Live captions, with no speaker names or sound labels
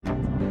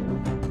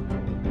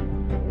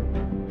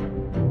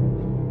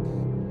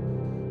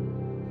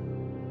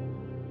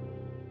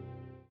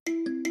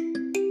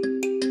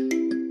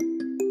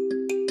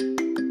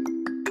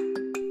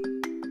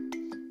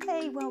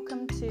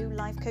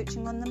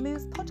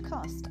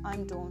podcast.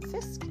 I'm Dawn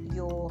Fisk,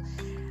 your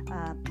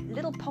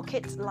little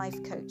pocket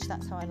life coach.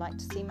 That's how I like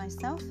to see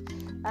myself.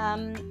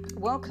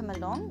 Welcome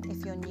along.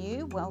 If you're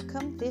new,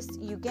 welcome. This,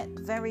 you get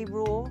very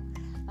raw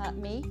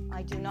me.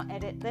 I do not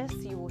edit this.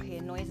 You will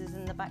hear noises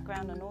in the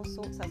background and all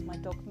sorts as my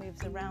dog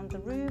moves around the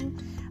room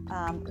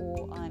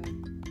or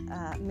I'm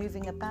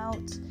moving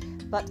about.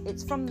 But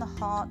it's from the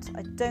heart.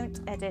 I don't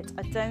edit.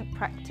 I don't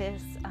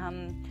practice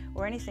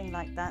or anything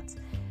like that.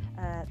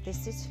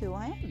 This is who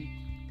I am.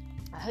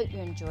 I hope you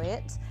enjoy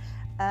it.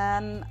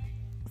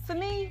 For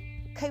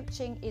me,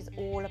 coaching is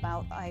all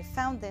about, I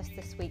found this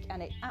week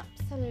and it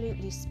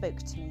absolutely spoke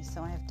to me.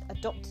 So I have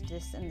adopted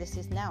this, and this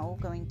is now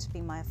going to be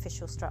my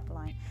official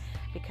strapline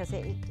because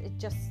it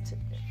just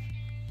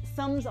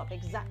sums up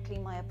exactly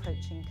my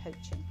approach in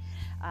coaching.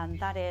 And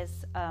that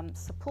is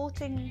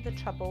supporting the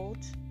troubled,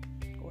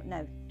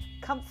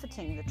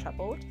 comforting the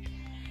troubled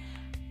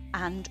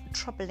and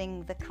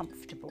troubling the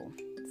comfortable.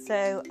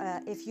 So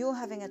if you're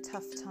having a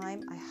tough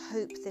time, I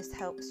hope this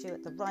helps you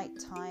at the right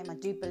time. I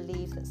do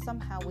believe that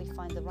somehow we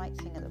find the right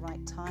thing at the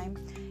right time.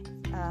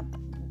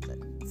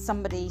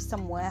 Somebody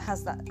somewhere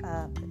has that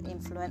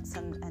influence,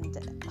 and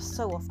it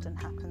so often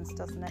happens,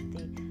 doesn't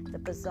it? The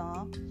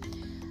bizarre.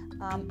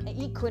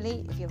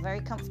 Equally, if you're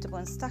very comfortable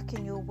and stuck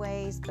in your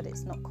ways, but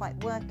it's not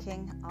quite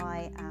working,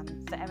 I am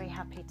very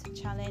happy to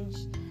challenge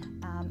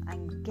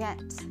and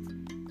get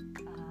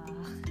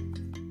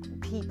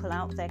people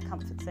out of their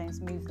comfort zones,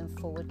 move them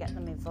forward, get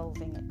them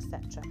evolving,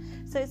 etc.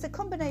 So it's a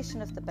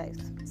combination of the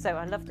both. So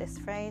I love this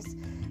phrase,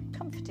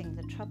 comforting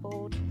the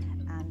troubled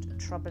and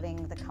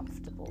troubling the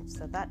comfortable.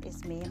 So that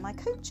is me and my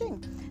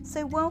coaching.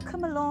 So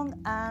welcome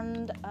along,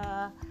 and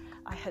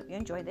I hope you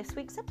enjoy this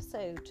week's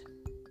episode.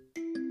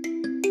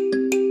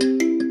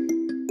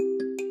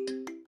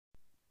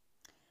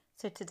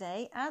 So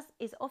today, as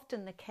is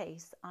often the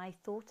case, I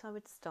thought I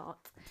would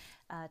start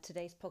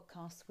today's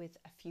podcast with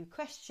a few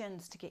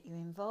questions to get you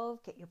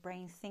involved, get your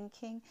brain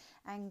thinking,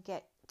 and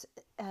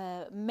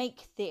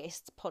make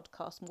this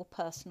podcast more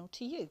personal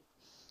to you,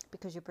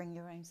 because you bring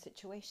your own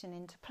situation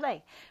into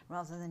play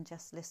rather than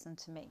just listen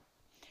to me.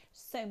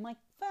 So my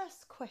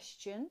first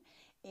question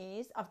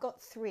is, I've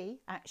got three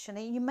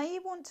actually. You may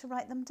want to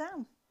write them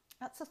down.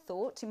 That's a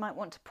thought. You might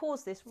want to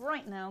pause this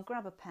right now,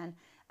 grab a pen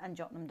and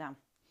jot them down.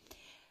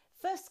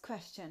 First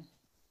question,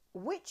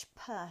 which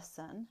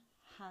person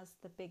has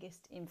the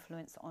biggest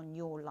influence on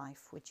your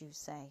life, would you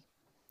say?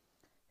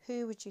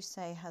 Who would you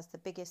say has the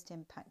biggest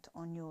impact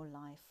on your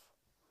life,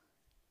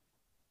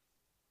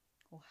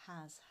 or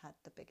has had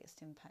the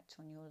biggest impact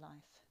on your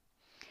life?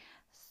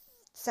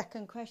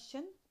 Second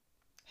question,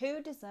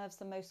 who deserves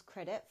the most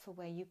credit for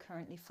where you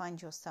currently find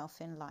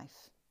yourself in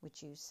life,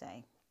 would you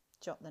say?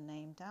 Jot the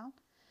name down.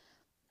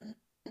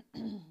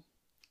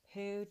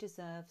 Who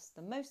deserves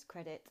the most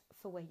credit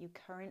for where you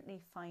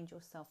currently find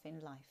yourself in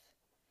life?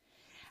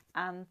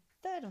 And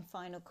third and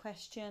final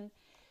question,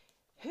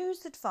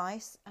 whose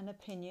advice and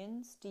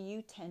opinions do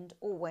you tend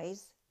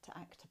always to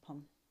act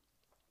upon?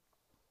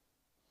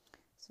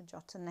 So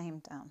jot a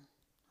name down.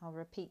 I'll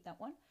repeat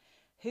that one.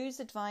 Whose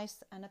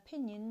advice and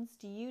opinions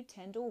do you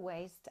tend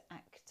always to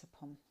act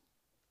upon?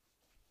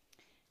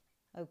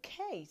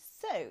 Okay,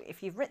 so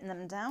if you've written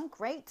them down,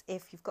 great.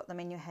 If you've got them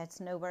in your head,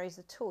 no worries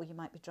at all. You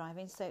might be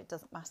driving, so it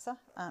doesn't matter.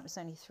 It's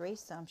only three,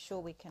 so I'm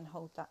sure we can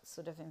hold that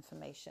sort of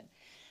information.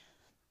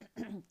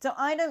 So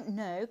I don't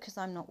know, because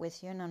I'm not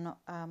with you and I'm not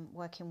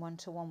working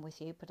one-to-one with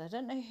you, but I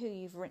don't know who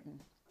you've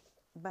written.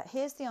 But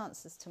here's the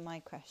answers to my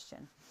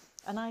question.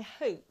 And I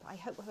hope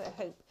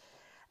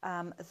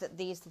that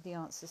these are the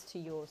answers to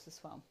yours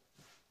as well.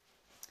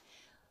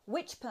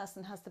 Which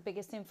person has the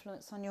biggest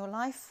influence on your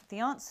life? The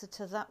answer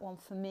to that one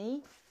for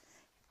me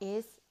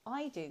is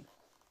I do.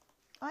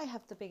 I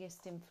have the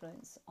biggest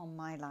influence on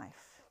my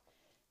life.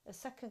 The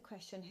second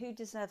question, who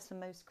deserves the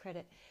most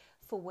credit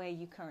for where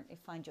you currently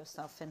find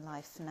yourself in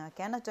life? Now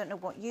again, I don't know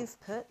what you've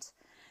put,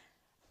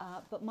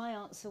 but my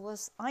answer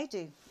was I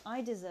do.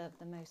 I deserve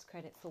the most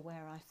credit for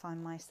where I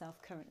find myself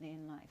currently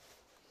in life.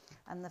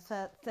 And the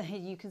third,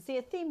 you can see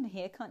a theme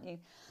here, can't you?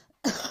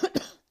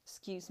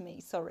 Excuse me,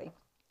 sorry.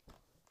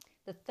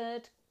 The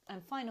third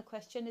and final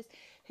question is,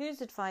 whose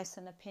advice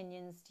and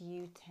opinions do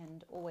you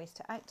tend always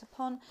to act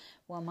upon?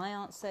 Well, my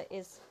answer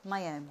is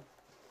my own.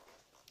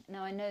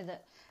 Now, I know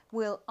that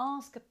we'll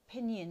ask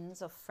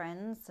opinions of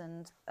friends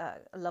and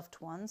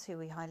loved ones who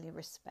we highly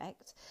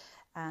respect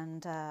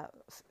and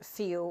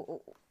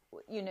feel,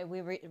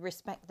 we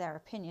respect their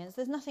opinions.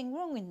 There's nothing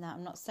wrong in that.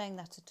 I'm not saying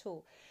that at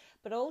all.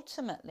 But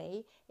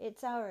ultimately,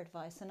 it's our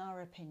advice and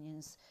our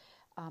opinions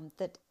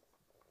that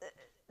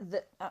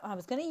I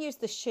was going to use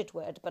the should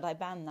word, but I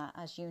ban that,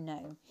 as you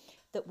know,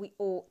 that we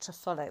ought to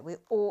follow. We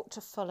ought to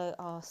follow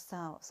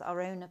ourselves,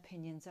 our own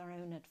opinions, our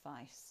own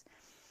advice.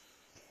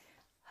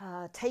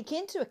 Take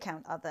into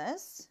account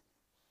others,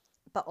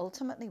 but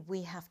ultimately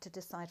we have to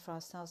decide for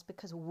ourselves,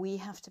 because we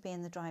have to be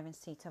in the driving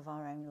seat of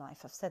our own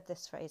life. I've said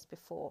this phrase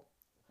before,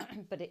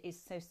 but it is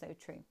so, so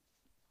true.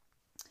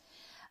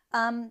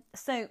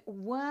 So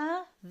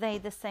were they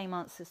the same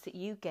answers that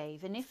you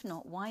gave? And if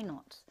not, why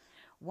not?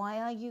 Why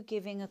are you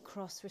giving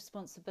across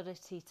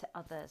responsibility to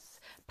others?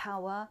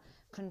 Power,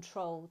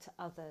 control to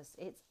others.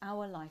 It's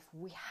our life.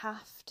 We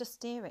have to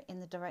steer it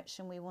in the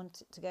direction we want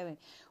it to go in.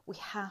 We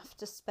have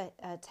to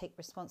take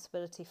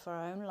responsibility for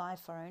our own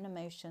life, our own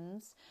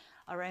emotions,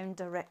 our own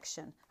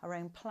direction, our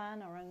own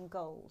plan, our own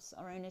goals,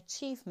 our own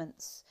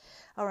achievements,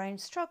 our own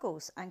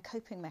struggles and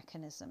coping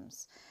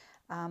mechanisms.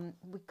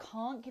 We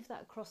can't give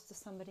that across to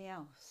somebody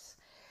else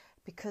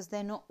because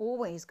they're not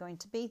always going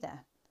to be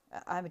there.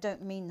 I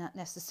don't mean that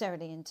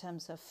necessarily in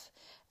terms of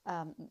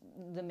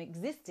them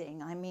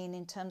existing. I mean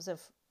in terms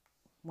of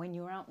when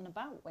you're out and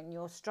about, when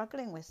you're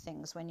struggling with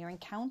things, when you're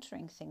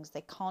encountering things,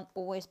 they can't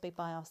always be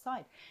by our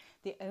side.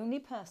 The only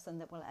person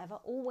that will ever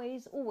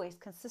always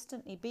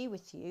consistently be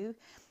with you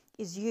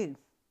is you.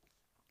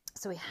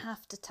 So we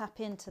have to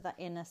tap into that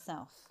inner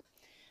self.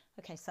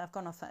 Okay, so I've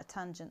gone off at a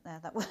tangent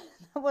there.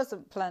 I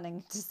wasn't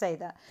planning to say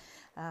that.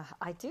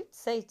 I do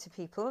say to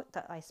people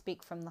that I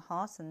speak from the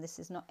heart, and this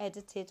is not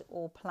edited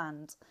or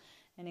planned.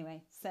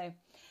 Anyway, so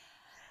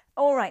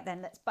all right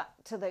then, let's back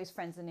to those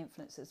friends and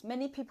influencers.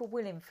 Many people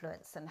will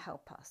influence and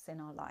help us in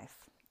our life.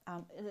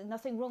 There's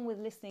nothing wrong with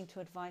listening to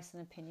advice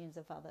and opinions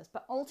of others,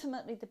 but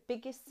ultimately the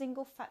biggest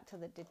single factor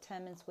that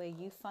determines where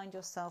you find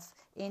yourself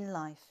in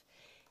life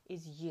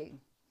is you.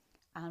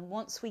 And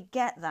once we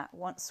get that,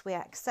 once we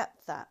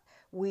accept that,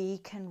 we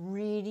can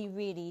really,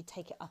 really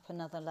take it up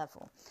another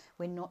level.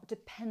 We're not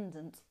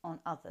dependent on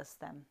others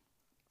then.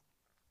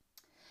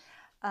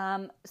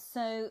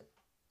 So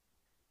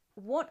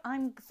what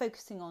I'm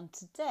focusing on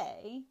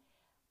today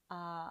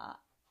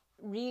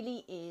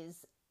really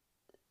is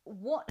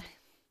what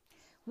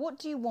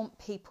do you want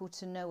people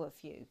to know of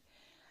you?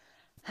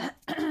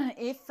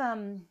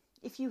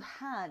 If you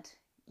had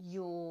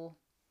your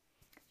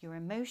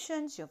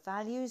emotions, your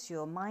values,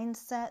 your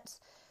mindset,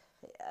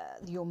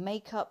 your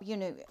makeup,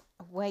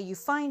 where you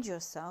find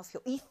yourself,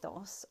 your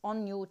ethos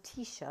on your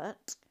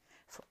t-shirt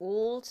for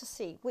all to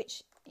see,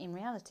 which in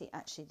reality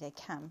actually they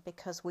can,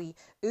 because we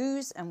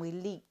ooze and we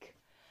leak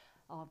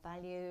our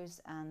values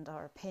and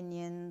our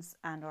opinions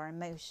and our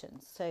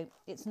emotions. So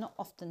it's not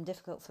often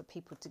difficult for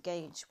people to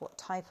gauge what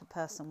type of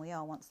person we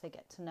are once they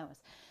get to know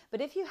us.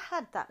 But if you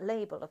had that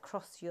label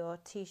across your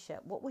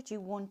t-shirt, what would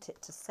you want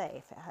it to say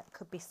if it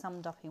could be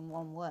summed up in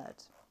one word?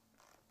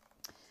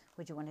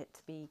 Would you want it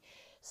to be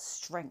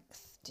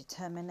strength,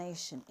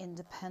 determination,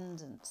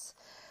 independence,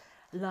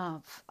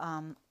 love?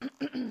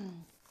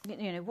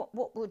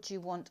 What would you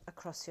want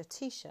across your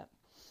t-shirt?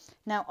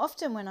 Now,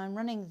 often when I'm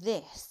running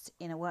this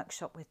in a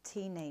workshop with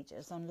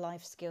teenagers on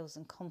life skills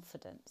and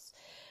confidence,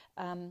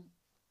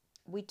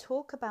 we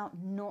talk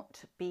about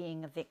not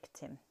being a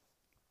victim.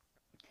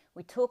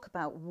 We talk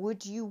about,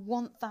 would you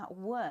want that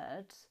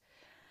word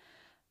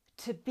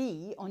to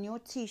be on your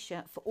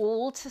t-shirt for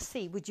all to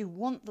see? Would you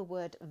want the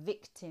word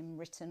victim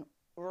written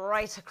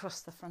right across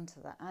the front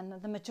of that? And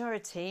the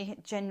majority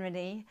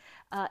generally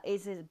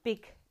is a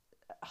big,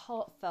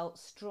 heartfelt,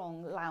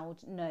 strong,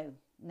 loud no.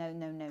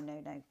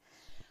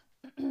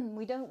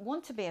 We don't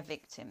want to be a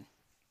victim.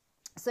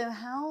 So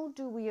how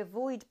do we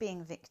avoid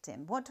being a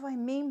victim? What do I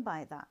mean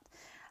by that?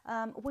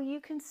 Well, you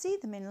can see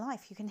them in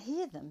life. You can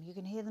hear them. You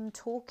can hear them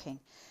talking.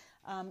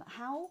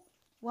 How?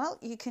 Well,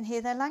 you can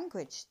hear their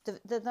language.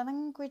 The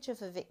language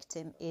of a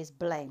victim is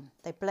blame.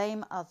 They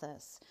blame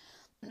others.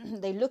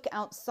 They look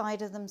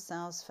outside of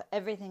themselves for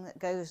everything that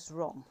goes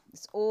wrong.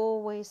 It's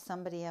always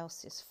somebody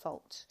else's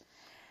fault.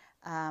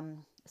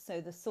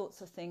 So the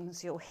sorts of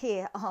things you'll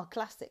hear are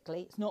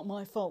classically, it's not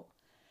my fault.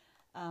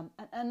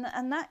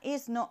 And that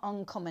is not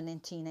uncommon in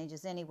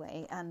teenagers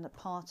anyway, and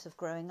part of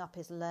growing up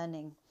is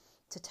learning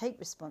to take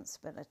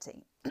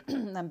responsibility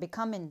and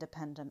become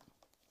independent.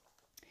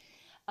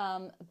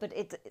 But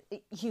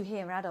you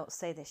hear adults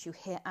say this. You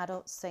hear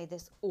adults say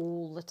this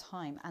all the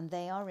time, and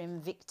they are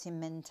in victim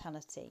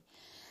mentality.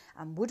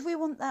 And would we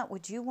want that?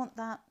 Would you want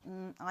that?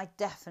 I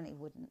definitely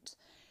wouldn't.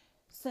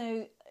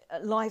 So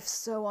life's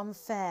so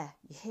unfair.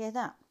 You hear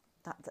that?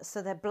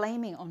 So they're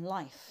blaming on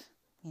life.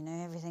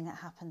 Everything that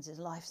happens is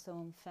life so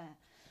unfair.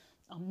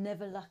 I'm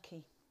never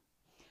lucky.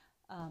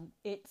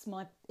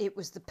 It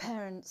was the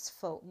parents'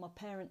 fault. My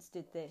parents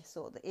did this,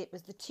 or it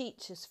was the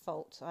teacher's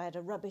fault. I had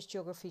a rubbish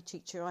geography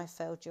teacher. I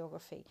failed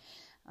geography.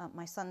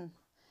 My son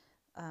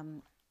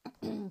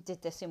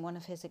did this in one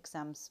of his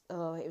exams.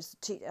 Oh, it was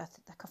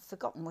I've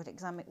forgotten what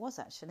exam it was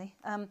actually.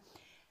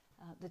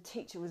 The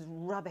teacher was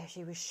rubbish.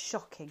 He was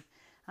shocking.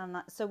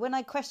 And so when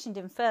I questioned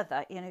him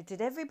further,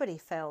 did everybody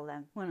fail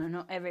then? Well, no,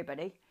 not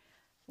everybody.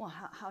 Well,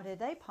 how did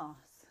they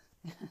pass?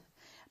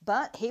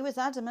 But he was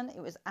adamant.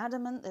 It was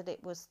adamant that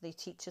it was the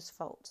teacher's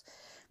fault.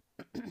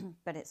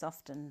 But it's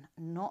often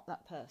not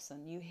that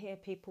person. You hear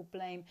people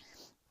blame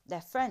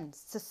their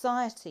friends,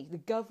 society, the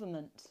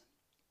government,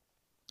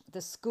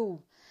 the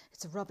school.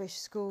 It's a rubbish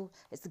school.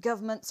 It's the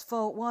government's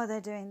fault. Why are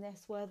they doing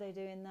this? Why are they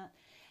doing that?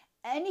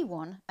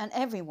 Anyone and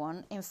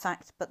everyone, in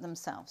fact, but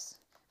themselves,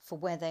 for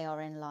where they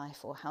are in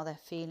life or how they're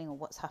feeling or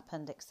what's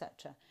happened,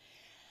 etc.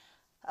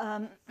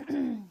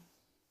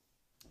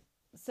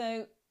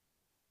 So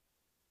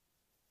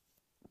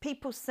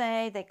people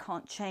say they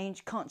can't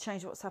change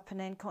what's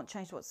happening, I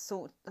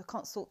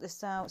can't sort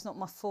this out, it's not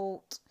my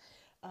fault.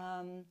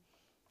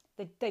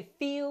 They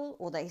feel,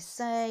 or they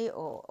say,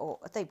 or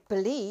they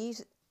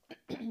believe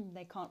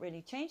they can't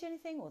really change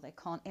anything, or they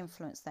can't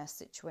influence their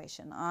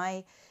situation.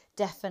 I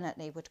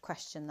definitely would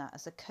question that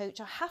as a coach.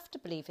 I have to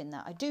believe in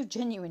that. I do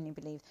genuinely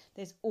believe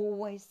there's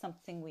always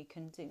something we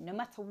can do. No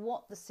matter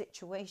what the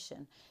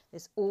situation,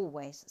 there's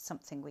always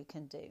something we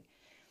can do.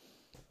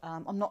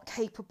 I'm not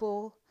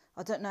capable.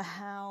 I don't know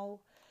how.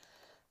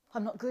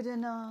 I'm not good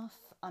enough.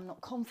 I'm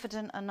not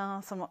confident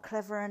enough. I'm not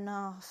clever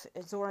enough.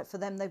 It's all right for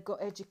them. They've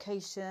got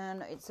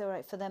education. It's all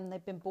right for them.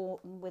 They've been born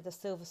with a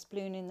silver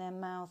spoon in their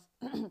mouth,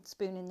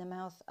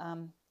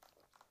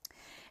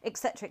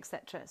 etc.,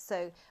 etc.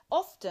 So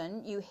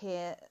often you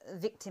hear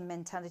victim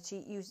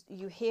mentality.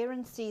 You hear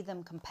and see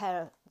them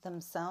compare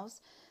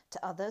themselves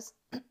to others.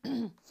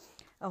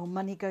 Oh,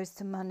 money goes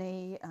to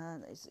money.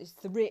 It's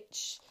the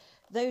rich.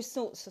 Those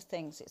sorts of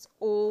things. It's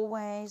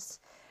always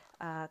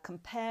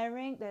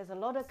comparing. There's a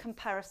lot of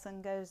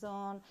comparison goes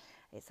on.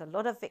 It's a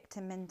lot of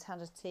victim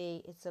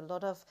mentality. It's a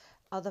lot of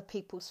other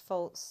people's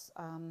faults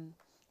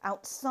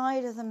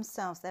outside of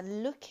themselves. They're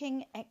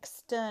looking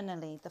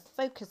externally. The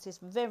focus is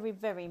very,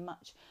 very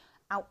much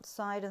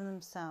outside of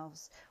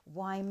themselves.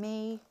 Why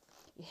me?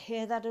 You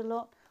hear that a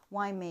lot.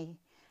 Why me?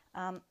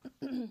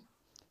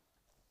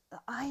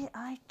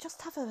 I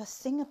just have a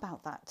thing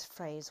about that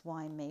phrase,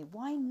 why me?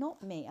 Why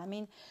not me? I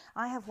mean,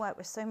 I have worked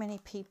with so many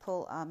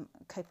people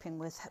coping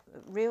with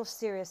real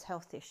serious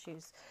health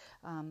issues,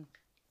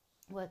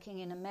 working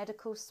in a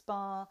medical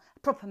spa, a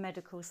proper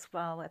medical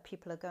spa where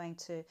people are going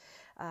to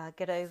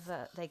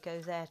they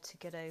go there to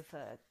get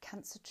over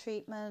cancer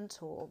treatment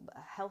or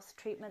health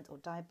treatment or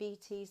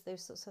diabetes,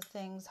 those sorts of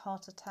things,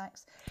 heart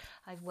attacks.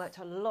 I've worked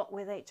a lot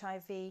with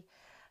HIV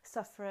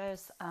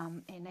sufferers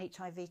in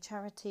HIV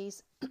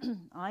charities.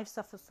 I've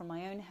suffered from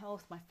my own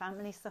health. My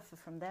family suffer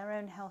from their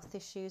own health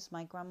issues.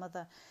 My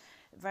grandmother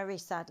very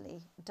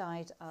sadly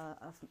died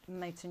of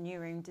motor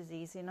neurone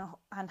disease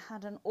and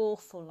had an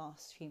awful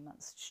last few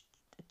months,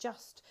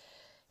 just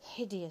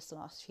hideous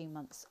last few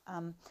months.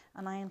 And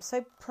I am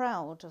so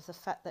proud of the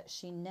fact that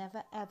she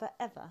never, ever,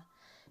 ever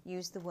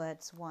used the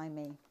words, why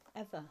me,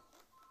 ever.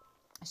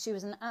 She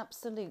was an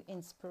absolute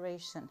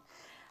inspiration.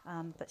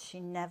 But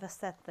she never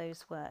said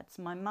those words.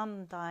 My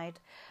mum died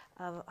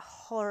after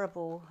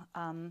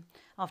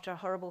a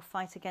horrible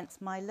fight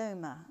against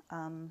myeloma,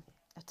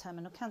 a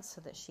terminal cancer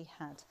that she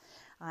had.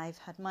 I've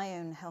had my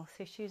own health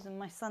issues and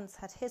my son's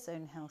had his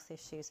own health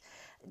issues.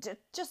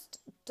 Just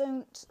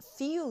don't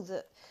feel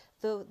that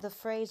the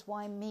phrase,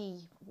 why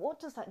me, what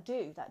does that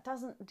do? That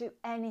doesn't do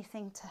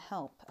anything to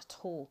help at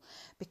all,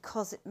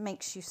 because it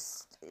makes you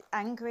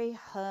angry,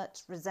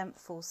 hurt,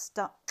 resentful,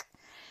 stuck.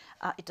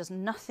 It does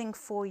nothing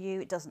for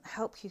you. It doesn't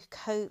help you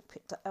cope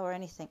or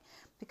anything.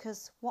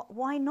 Because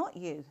why not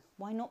you?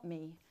 Why not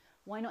me?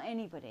 Why not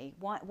anybody?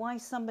 Why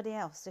somebody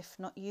else? If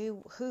not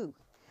you, who?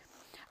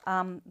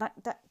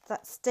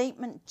 That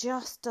statement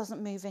just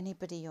doesn't move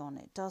anybody on.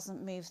 It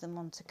doesn't move them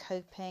on to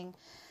coping,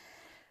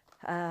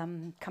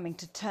 coming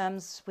to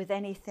terms with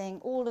anything,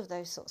 all of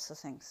those sorts of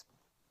things.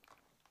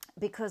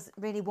 Because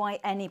really, why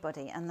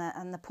anybody? And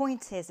the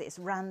point is, it's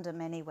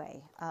random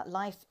anyway.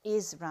 Life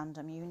is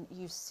random.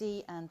 You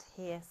see and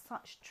hear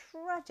such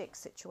tragic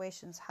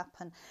situations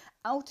happen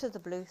out of the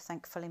blue,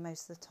 thankfully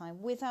most of the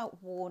time, without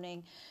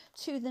warning,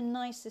 to the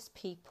nicest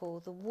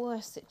people, the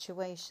worst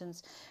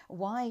situations.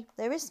 Why?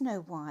 There is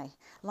no why.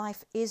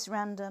 Life is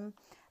random.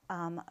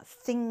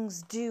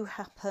 Things do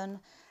happen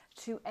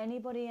to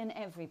anybody and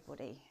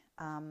everybody.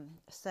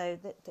 So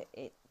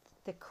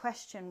the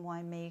question,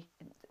 why me,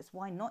 is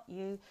why not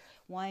you,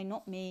 why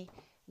not me,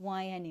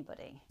 why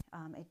anybody?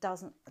 It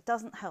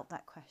doesn't help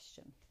that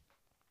question.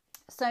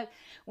 So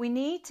we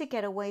need to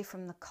get away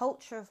from the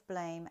culture of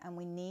blame, and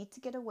we need to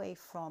get away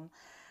from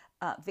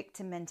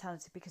victim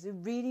mentality, because it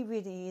really,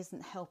 really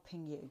isn't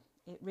helping you.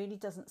 It really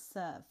doesn't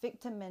serve.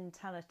 Victim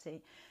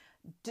mentality,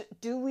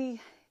 do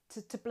we,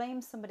 to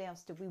blame somebody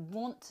else, do we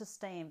want to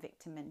stay in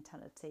victim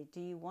mentality?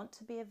 Do you want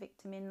to be a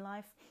victim in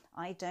life?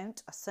 I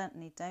don't. I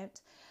certainly don't.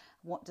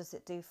 What does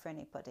it do for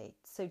anybody?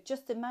 So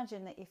just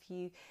imagine that if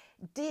you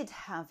did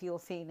have your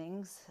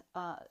feelings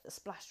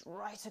splashed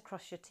right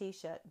across your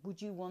t-shirt,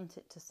 would you want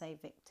it to say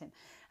victim?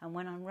 And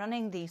when I'm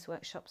running these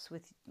workshops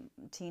with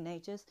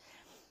teenagers,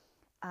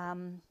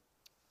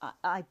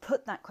 I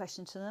put that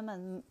question to them,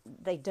 and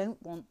they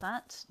don't want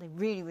that. They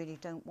really, really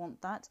don't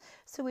want that.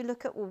 So we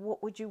look at, well,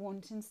 what would you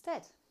want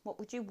instead? What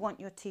would you want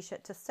your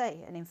t-shirt to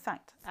say? And in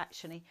fact,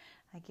 actually,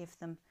 I give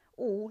them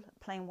all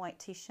plain white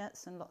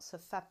t-shirts and lots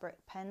of fabric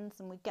pens,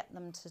 and we get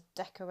them to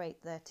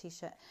decorate their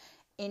t-shirt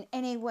in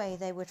any way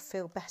they would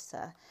feel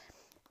better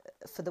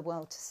for the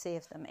world to see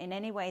of them, in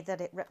any way that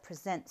it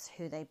represents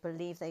who they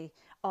believe they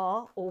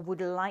are or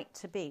would like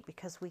to be,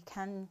 because we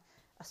can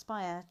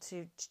aspire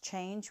to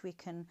change, we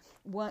can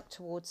work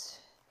towards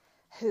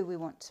who we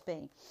want to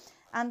be.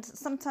 And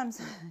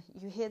sometimes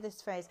you hear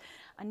this phrase,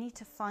 I need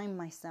to find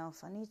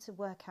myself, I need to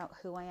work out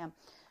who I am.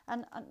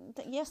 And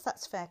yes,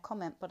 that's fair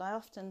comment, but I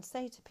often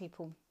say to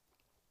people,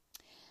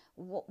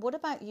 What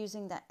about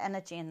using that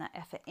energy and that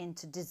effort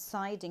into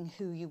deciding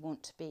who you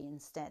want to be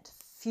instead?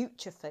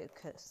 Future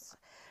focus.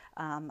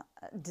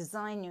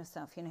 Design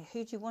yourself.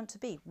 Who do you want to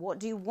be? What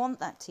do you want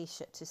that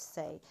t-shirt to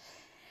say?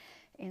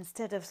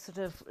 Instead of sort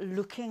of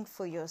looking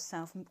for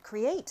yourself,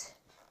 create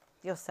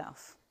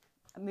yourself.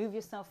 Move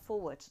yourself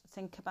forward.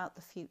 Think about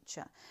the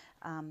future,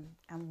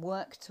 and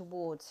work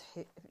towards,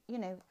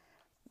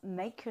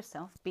 make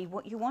yourself be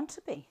what you want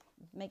to be.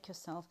 Make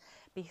yourself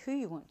be who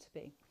you want to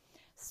be.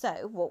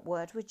 So what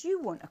word would you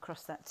want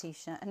across that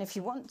t-shirt? And if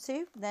you want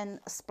to, then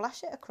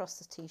splash it across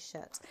the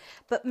t-shirt.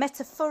 But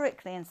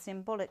metaphorically and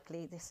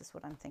symbolically, this is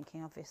what I'm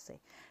thinking, obviously,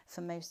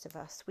 for most of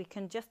us. We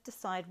can just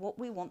decide what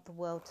we want the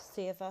world to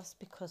see of us,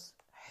 because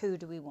who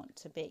do we want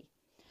to be?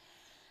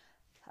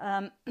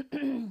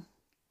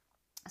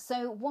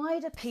 So why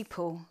do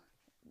people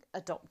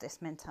adopt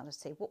this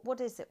mentality?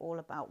 What is it all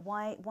about?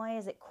 Why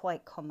is it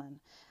quite common?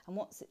 And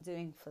what's it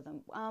doing for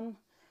them?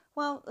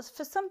 Well,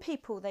 for some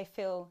people, they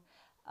feel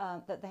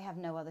that they have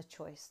no other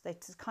choice. They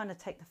just kind of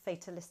take the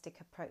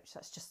fatalistic approach.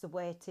 That's just the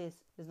way it is.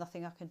 There's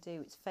nothing I can do.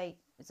 It's fate.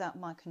 It's out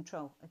of my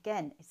control.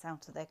 Again, it's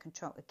out of their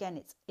control. Again,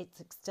 it's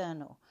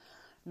external.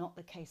 Not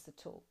the case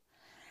at all.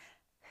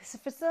 So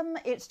for some,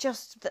 it's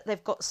just that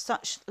they've got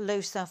such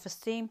low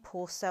self-esteem,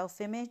 poor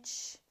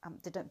self-image.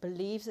 They don't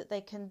believe that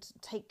they can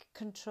take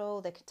control.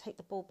 They can take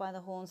the bull by the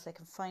horns. They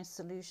can find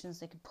solutions.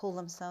 They can pull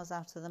themselves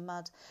out of the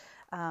mud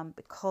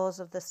because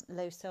of this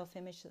low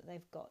self-image that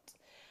they've got.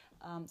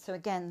 So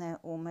again, they're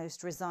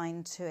almost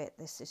resigned to it.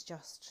 This is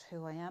just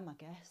who I am, I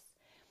guess.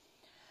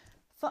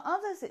 For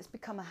others, it's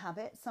become a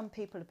habit. Some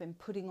people have been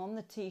putting on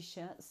the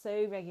t-shirt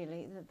so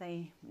regularly that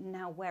they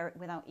now wear it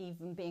without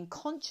even being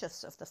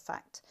conscious of the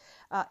fact.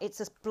 It's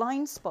a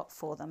blind spot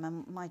for them,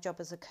 and my job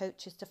as a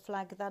coach is to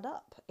flag that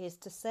up, is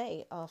to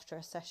say after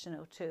a session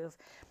or two of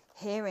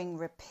hearing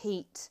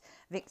repeat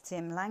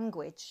victim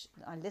language.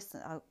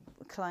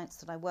 Clients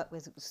that I work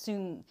with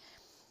soon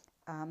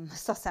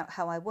suss out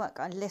how I work.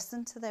 I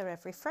listen to their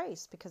every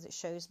phrase, because it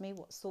shows me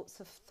what sorts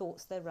of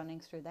thoughts they're running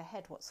through their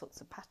head, what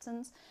sorts of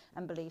patterns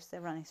and beliefs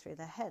they're running through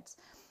their heads.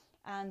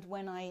 And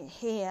when I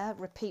hear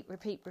repeat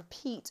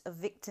of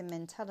victim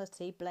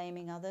mentality,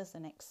 blaming others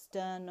and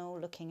external,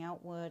 looking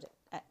outward,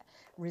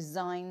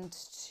 resigned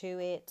to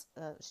it,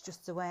 it's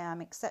just the way I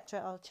am, etc.,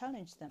 I'll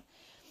challenge them.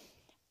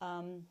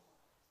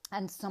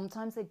 And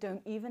sometimes they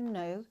don't even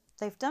know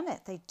they've done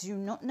it. They do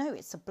not know.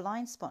 It's a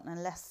blind spot. And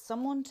unless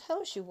someone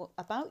tells you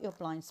about your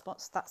blind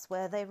spots, that's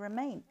where they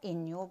remain,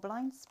 in your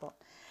blind spot.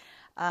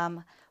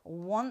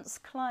 Once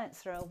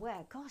clients are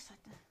aware, gosh, I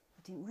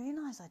didn't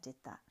realise I did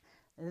that.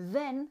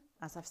 Then,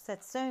 as I've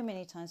said so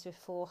many times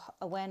before,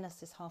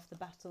 awareness is half the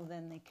battle.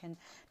 Then they can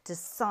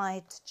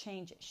decide to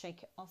change it,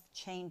 shake it off,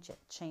 change it,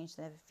 change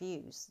their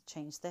views,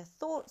 change their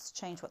thoughts,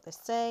 change what they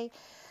say,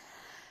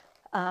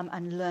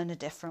 and learn a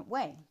different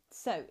way.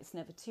 So it's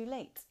never too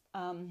late.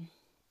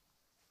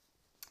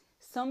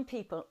 Some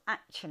people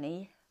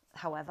actually,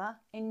 however,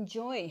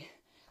 enjoy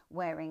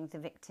wearing the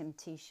victim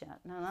t-shirt.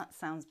 Now that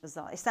sounds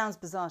bizarre. It sounds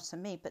bizarre to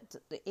me, but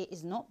it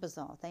is not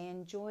bizarre. They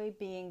enjoy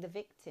being the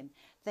victim.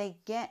 They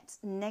get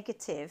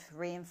negative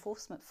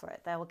reinforcement for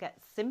it. They will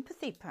get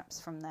sympathy perhaps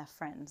from their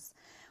friends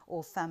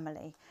or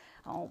family.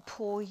 Oh,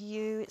 poor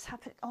you, it's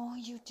happened. Oh,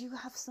 you do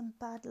have some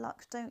bad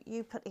luck, don't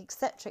you?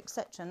 Etc.,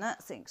 etc. And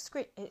that's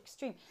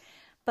extreme.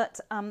 But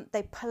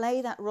they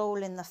play that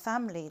role in the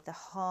family,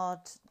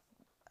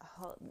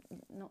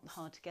 not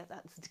hard to get,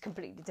 that's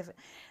completely different.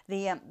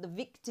 The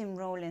victim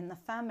role in the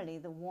family,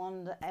 the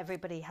one that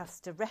everybody has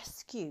to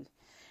rescue,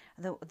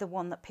 the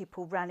one that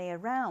people rally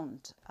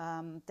around.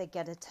 They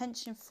get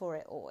attention for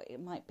it, or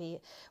it might be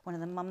one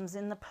of the mums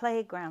in the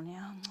playground.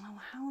 Oh,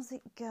 how's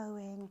it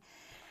going?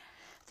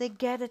 They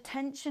get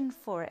attention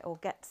for it, or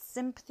get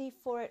sympathy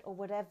for it, or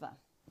whatever.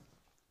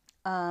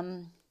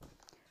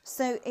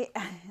 So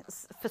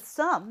for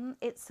some,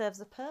 it serves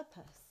a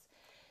purpose.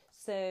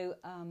 So,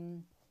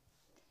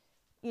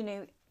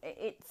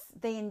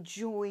 they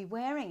enjoy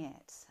wearing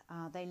it.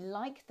 They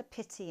like the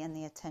pity and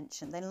the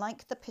attention. They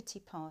like the pity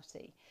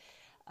party.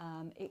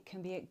 It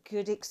can be a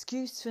good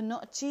excuse for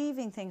not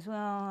achieving things.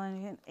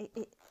 Well,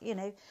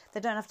 they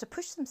don't have to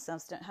push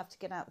themselves. They don't have to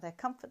get out of their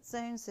comfort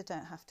zones. They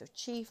don't have to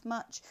achieve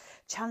much,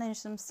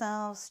 challenge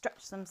themselves,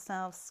 stretch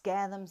themselves,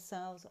 scare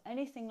themselves, or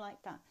anything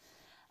like that.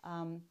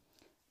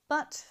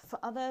 But for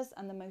others,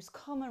 and the most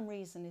common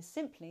reason is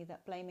simply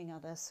that blaming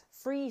others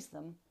frees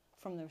them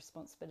from the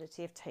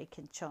responsibility of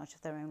taking charge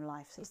of their own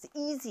life. So it's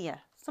easier.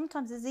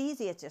 Sometimes it's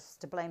easier just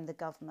to blame the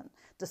government,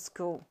 the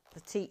school, the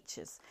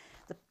teachers,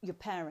 your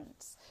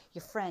parents,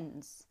 your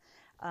friends,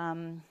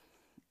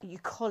 your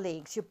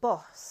colleagues, your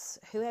boss,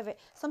 whoever.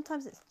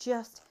 Sometimes it's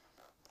just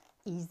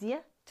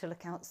easier to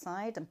look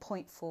outside and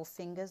point four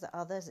fingers at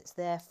others. It's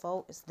their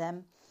fault. It's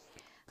them.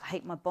 I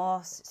hate my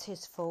boss. It's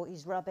his fault.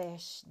 He's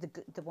rubbish.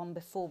 The one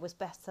before was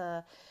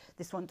better.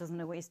 This one doesn't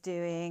know what he's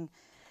doing.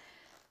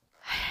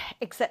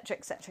 Etc.,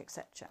 etc.,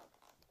 etc.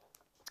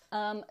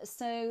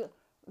 So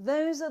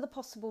those are the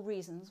possible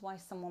reasons why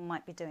someone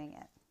might be doing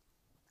it.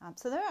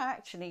 So there are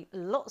actually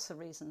lots of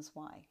reasons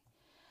why.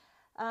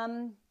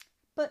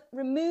 But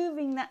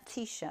removing that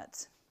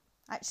t-shirt,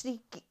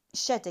 actually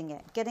shedding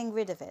it, getting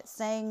rid of it,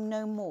 saying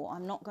no more,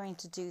 I'm not going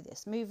to do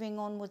this, moving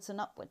onwards and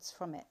upwards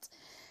from it,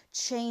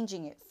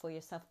 changing it for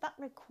yourself, that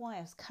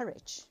requires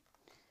courage.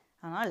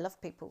 And I love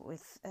people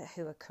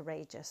who are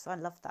courageous. I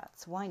love that.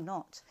 So why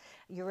not?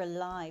 You're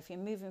alive. You're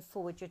moving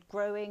forward. You're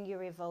growing.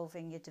 You're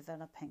evolving. You're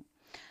developing.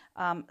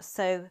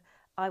 So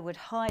I would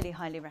highly,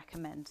 highly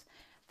recommend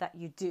that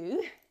you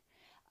do.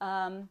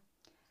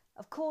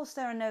 Of course,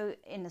 there are no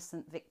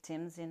innocent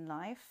victims in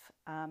life.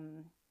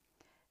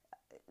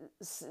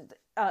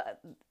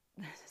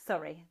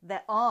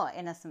 There are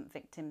innocent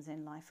victims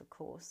in life, of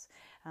course,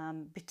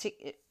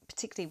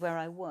 particularly where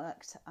I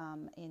worked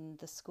in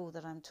the school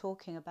that I'm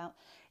talking about.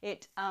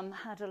 It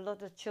had a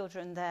lot of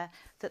children there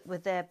that were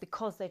there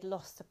because they'd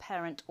lost a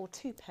parent or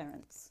two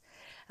parents.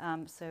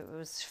 So it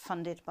was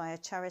funded by a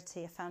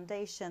charity, a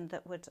foundation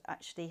that would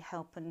actually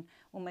help and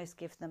almost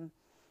give them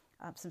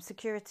some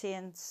security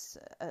and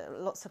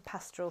lots of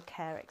pastoral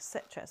care,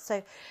 etc.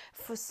 So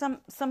for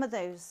some of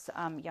those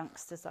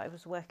youngsters I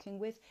was working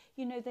with,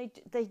 you know,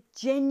 they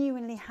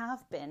genuinely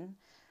have been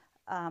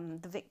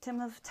the victim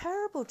of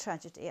terrible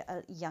tragedy at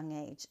a young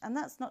age. And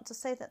that's not to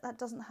say that that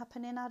doesn't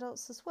happen in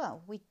adults as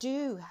well. We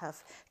do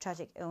have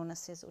tragic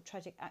illnesses or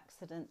tragic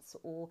accidents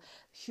or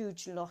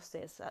huge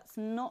losses. That's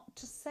not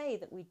to say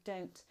that we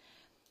don't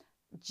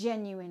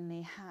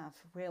genuinely have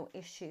real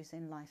issues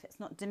in life. It's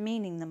not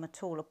demeaning them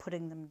at all or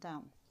putting them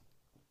down.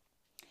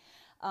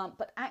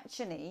 But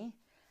actually,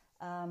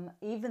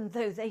 even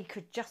though they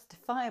could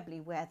justifiably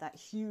wear that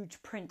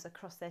huge print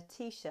across their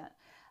t-shirt,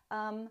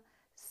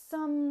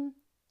 some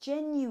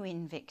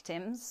genuine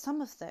victims, some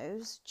of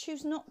those,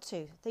 choose not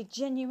to. They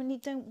genuinely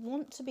don't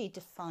want to be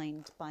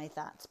defined by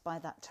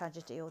that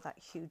tragedy or that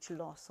huge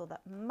loss or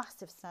that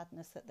massive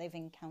sadness that they've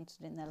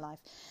encountered in their life.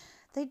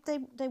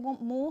 They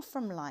want more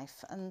from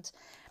life, and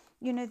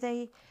you know,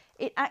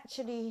 it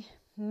actually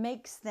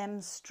makes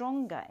them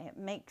stronger. It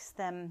makes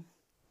them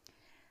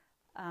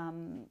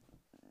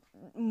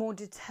more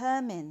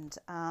determined,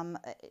 and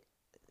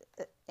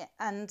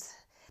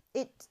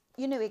it,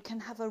 you know, it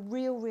can have a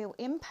real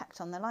impact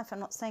on their life. I'm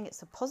not saying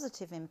it's a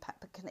positive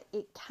impact, but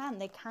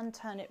they can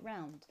turn it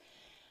round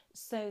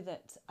so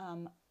that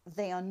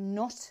they are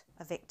not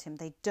a victim.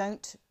 They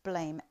don't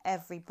blame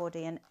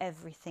everybody and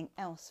everything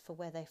else for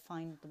where they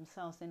find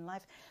themselves in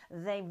life.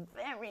 They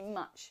very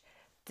much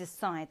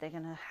decide they're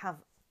going to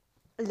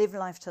live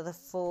life to the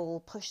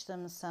full, push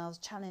themselves,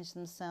 challenge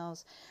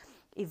themselves,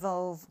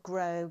 evolve,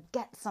 grow,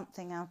 get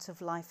something out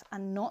of life,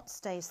 and not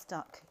stay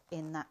stuck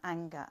in that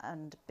anger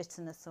and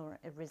bitterness or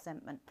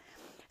resentment.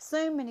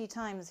 So many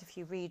times, if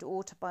you read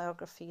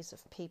autobiographies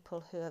of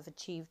people who have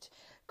achieved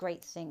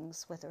great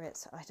things, whether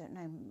it's, I don't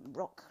know,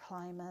 rock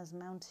climbers,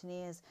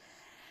 mountaineers,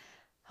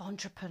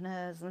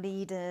 entrepreneurs,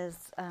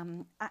 leaders,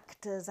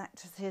 actors,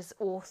 actresses,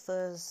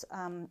 authors,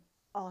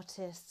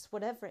 artists,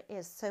 whatever it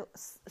is.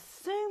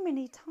 So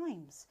many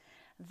times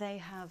they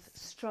have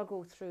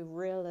struggled through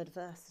real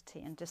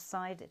adversity and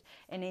decided,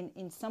 and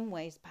in some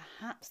ways,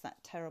 perhaps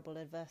that terrible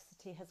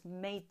adversity has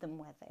made them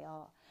where they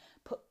are,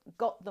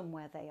 got them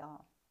where they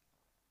are.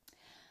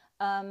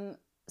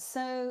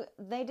 So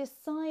they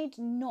decide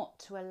not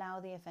to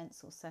allow the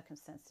events or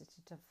circumstances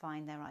to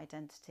define their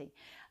identity.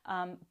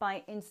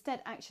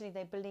 Instead, actually,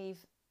 they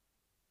believe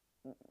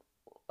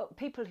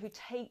people who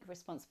take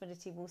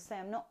responsibility will say,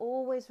 I'm not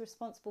always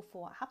responsible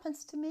for what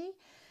happens to me.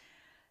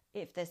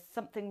 If there's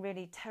something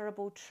really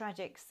terrible,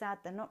 tragic, sad,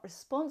 they're not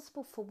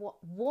responsible for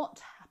what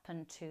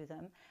happened to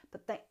them,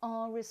 but they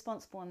are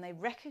responsible, and they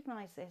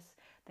recognize this.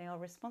 They are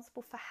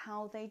responsible for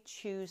how they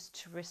choose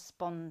to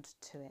respond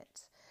to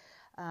it.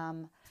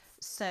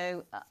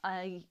 So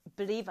I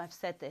believe I've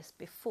said this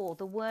before,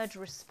 the word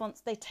response,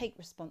 they take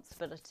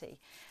responsibility.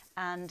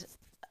 And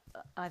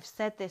I've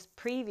said this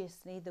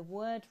previously, the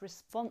word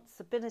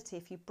responsibility,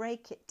 if you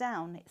break it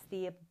down, it's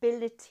the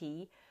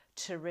ability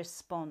to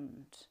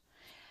respond.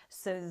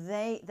 So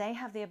they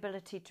have the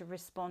ability to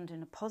respond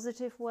in a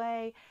positive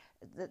way,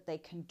 that they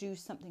can do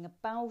something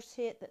about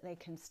it, that they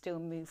can still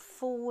move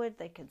forward,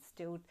 they can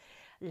still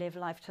live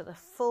life to the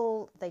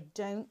full, they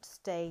don't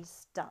stay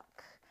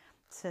stuck.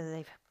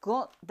 So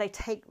they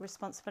take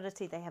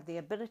responsibility, they have the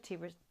ability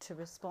to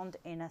respond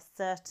in a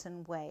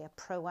certain way,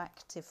 a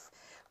proactive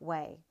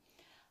way,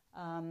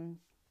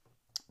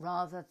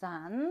 rather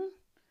than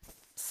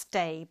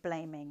stay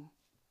blaming.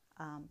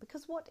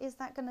 Because what is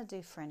that going to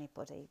do for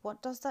anybody?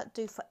 What does that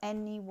do for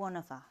any one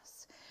of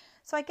us?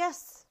 So I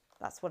guess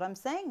that's what I'm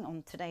saying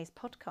on today's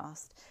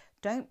podcast.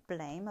 Don't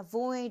blame,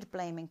 avoid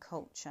blaming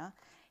culture.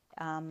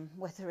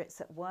 Whether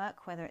it's at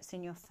work, whether it's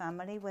in your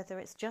family, whether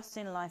it's just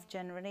in life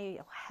generally,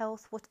 or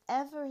health,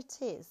 whatever it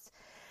is,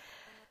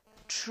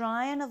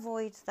 try and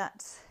avoid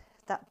that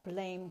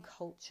blame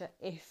culture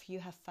if you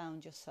have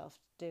found yourself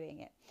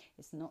doing it.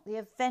 It's not the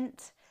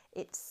event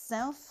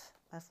itself,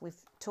 as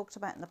we've talked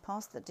about in the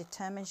past, that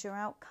determines your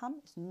outcome.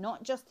 It's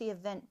not just the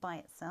event by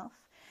itself.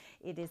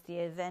 It is the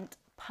event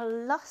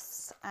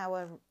plus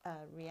our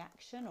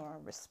reaction or our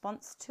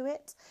response to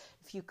it.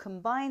 If you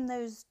combine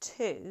those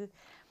two,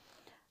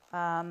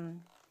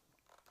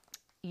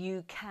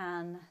 you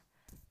can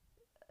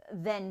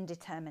then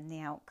determine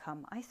the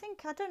outcome. I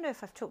don't know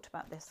if I've talked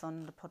about this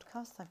on the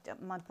podcast.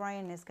 My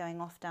brain is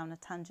going off down a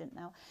tangent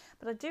now.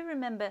 But I do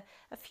remember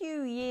a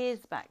few years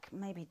back,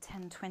 maybe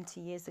 10, 20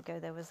 years ago,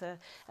 there was a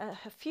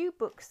few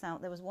books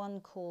out. There was one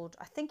called,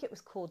 I think it was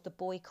called The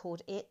Boy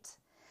Called It.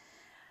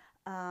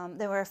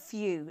 There were a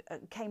few,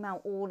 came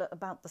out all at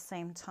about the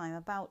same time,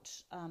 about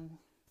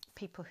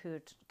people who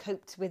had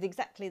coped with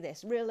exactly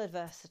this, real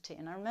adversity.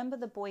 And I remember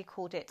The Boy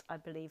Called It, I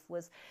believe,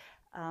 was,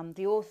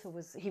 the author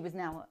was, he was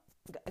now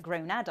a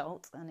grown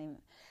adult,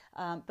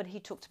 but he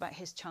talked about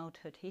his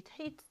childhood. He'd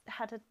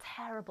had a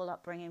terrible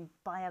upbringing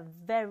by a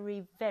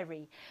very,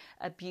 very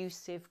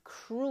abusive,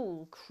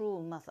 cruel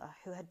mother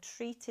who had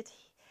treated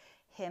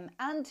him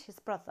and his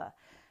brother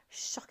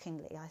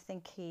shockingly. I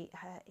think he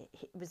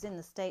was in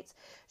the States.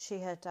 She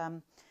had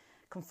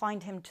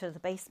confined him to the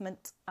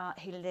basement.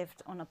 He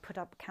lived on a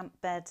put-up camp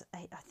bed.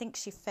 I think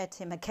she fed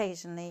him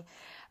occasionally,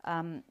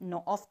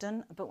 not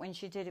often, but when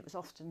she did, it was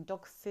often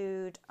dog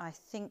food.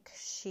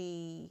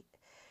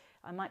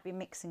 I might be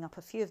mixing up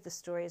a few of the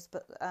stories,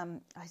 but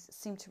I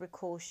seem to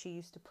recall she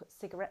used to put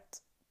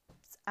cigarettes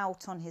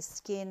out on his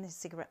skin, his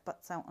cigarette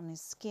butts out on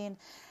his skin.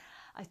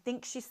 I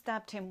think she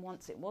stabbed him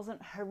once. It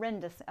wasn't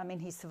horrendous. I mean,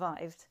 he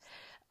survived.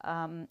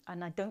 And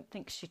I don't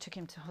think she took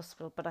him to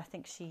hospital, but I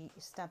think she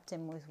stabbed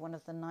him with one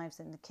of the knives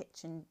in the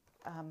kitchen.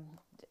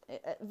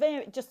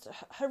 Very just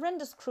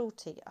horrendous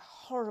cruelty, a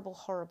horrible,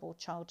 horrible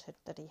childhood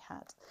that he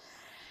had.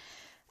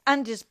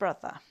 And his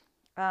brother.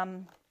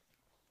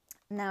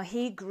 Now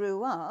he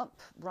grew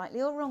up,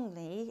 rightly or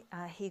wrongly,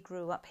 he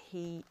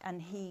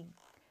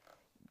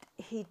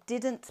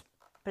didn't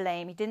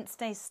blame, he didn't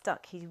stay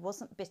stuck, he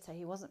wasn't bitter,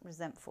 he wasn't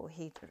resentful.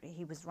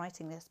 He was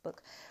writing this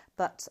book,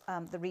 but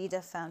the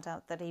reader found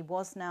out that he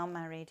was now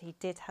married, he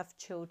did have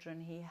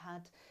children, he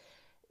had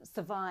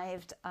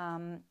survived,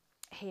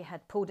 he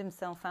had pulled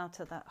himself out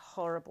of that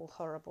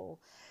horrible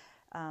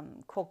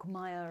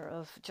quagmire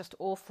of just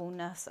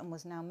awfulness, and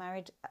was now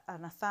married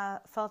and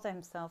a father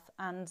himself.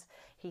 And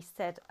he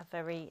said, a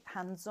very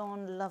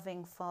hands-on,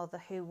 loving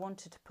father who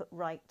wanted to put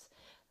right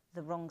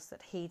the wrongs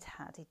that he'd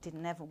had. He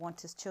didn't ever want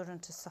his children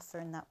to suffer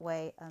in that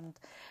way, and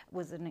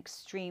was an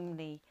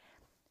extremely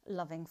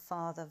loving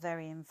father,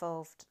 very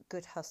involved,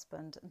 good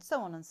husband, and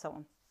so on and so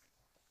on.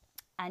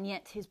 And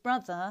yet his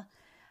brother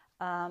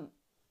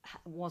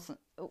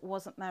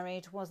wasn't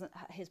married.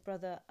 His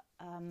brother?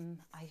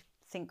 I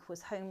think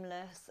was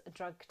homeless, a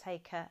drug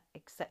taker,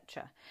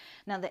 etc.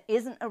 Now, there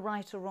isn't a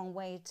right or wrong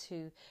way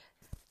to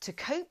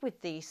cope with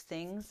these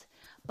things,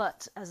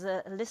 but as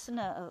a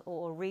listener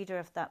or a reader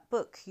of that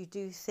book, you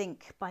do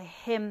think by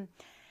him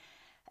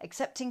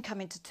accepting,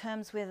 coming to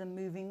terms with, and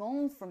moving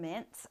on from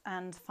it,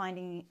 and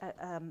finding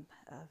a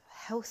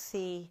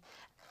healthy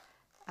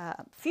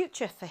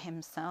future for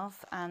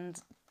himself,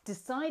 and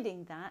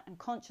deciding that and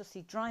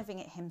consciously driving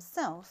it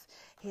himself,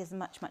 he is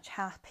much, much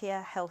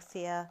happier,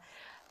 healthier,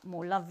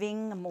 more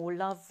loving, more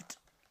loved,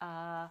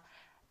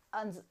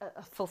 and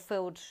a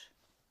fulfilled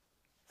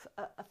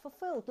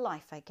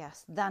life, I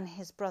guess, than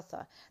his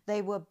brother.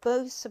 They were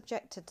both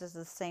subjected to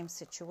the same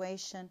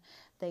situation.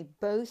 They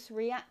both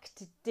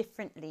reacted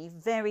differently,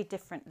 very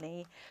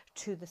differently,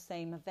 to the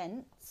same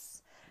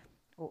events,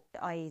 or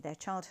i.e. their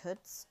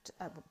childhoods,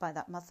 by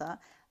that mother,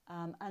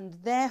 and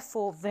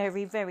therefore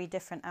very, very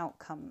different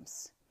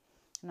outcomes.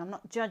 And I'm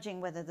not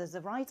judging whether there's a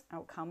right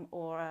outcome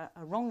or a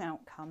wrong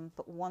outcome,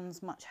 but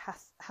one's much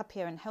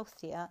happier and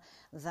healthier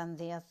than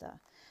the other,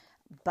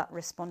 but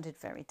responded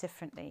very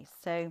differently.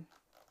 So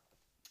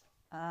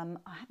I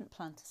hadn't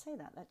planned to say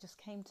that. That just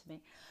came to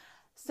me.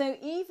 So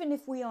even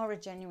if we are a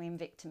genuine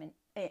victim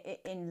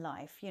in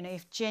life,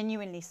 if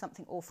genuinely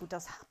something awful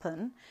does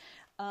happen,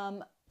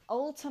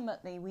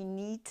 ultimately we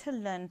need to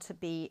learn to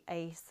be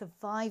a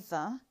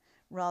survivor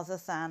rather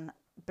than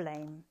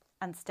blame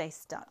and stay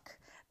stuck.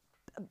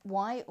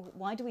 Why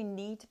do we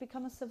need to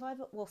become a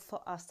survivor? Well,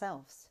 for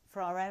ourselves,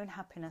 for our own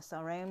happiness,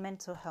 our own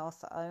mental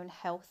health, our own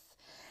health,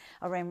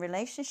 our own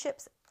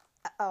relationships,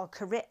 our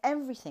career,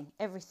 everything.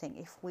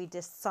 If we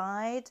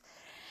decide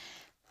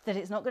that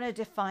it's not going to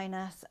define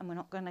us and we're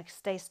not going to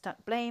stay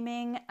stuck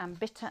blaming and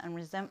bitter and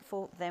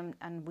resentful,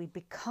 and we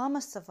become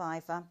a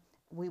survivor,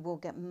 we will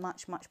get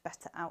much, much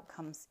better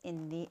outcomes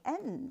in the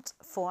end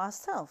for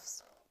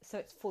ourselves. So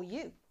it's for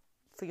you,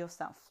 for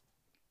yourself,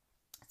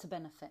 to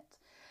benefit.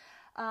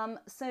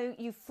 So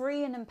you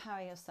free and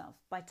empower yourself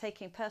by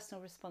taking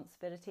personal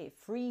responsibility. It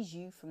frees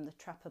you from the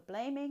trap of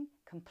blaming,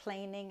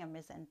 complaining and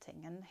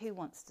resenting. And who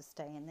wants to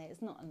stay in there?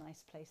 It's not a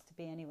nice place to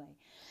be anyway.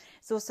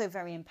 It's also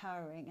very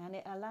empowering, and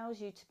it allows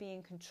you to be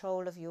in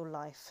control of your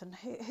life. And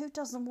who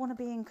doesn't want to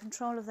be in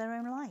control of their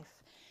own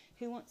life?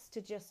 Who wants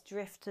to just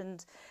drift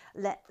and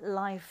let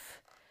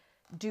life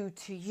do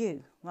to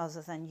you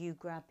rather than you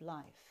grab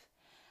life?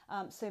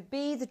 So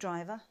be the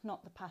driver,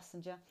 not the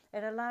passenger.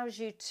 It allows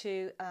you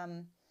to...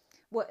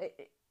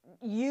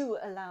 you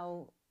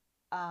allow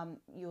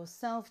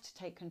yourself to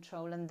take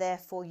control, and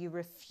therefore you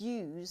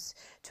refuse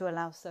to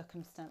allow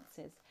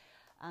circumstances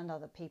and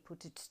other people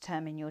to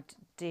determine your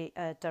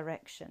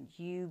direction.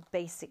 You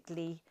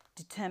basically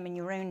determine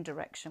your own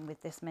direction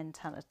with this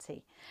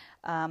mentality.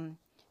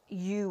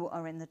 You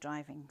are in the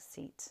driving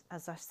seat,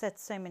 as I've said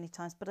so many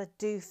times, but I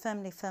do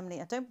firmly,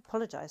 I don't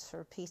apologise for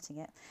repeating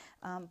it,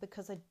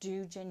 because I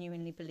do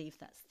genuinely believe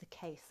that's the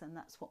case, and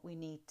that's what we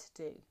need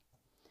to do.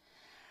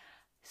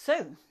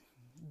 So,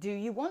 do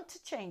you want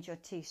to change your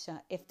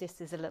t-shirt if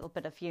this is a little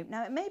bit of you?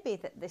 Now, it may be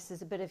that this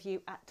is a bit of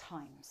you at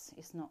times.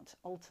 It's not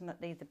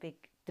ultimately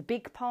the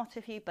big part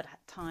of you, but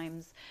at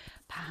times,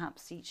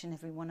 perhaps each and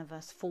every one of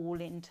us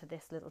fall into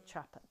this little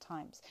trap at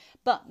times.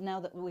 But now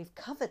that we've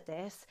covered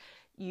this,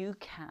 you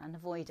can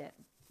avoid it.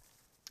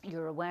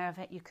 You're aware of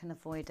it, you can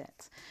avoid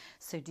it.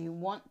 So do you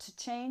want to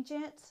change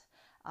it?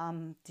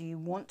 Do you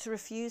want to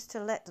refuse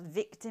to let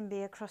victim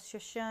be across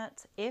your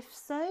shirt? If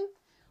so,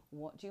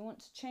 what do you want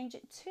to change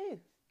it to?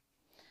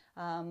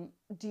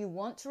 Do you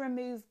want to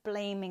remove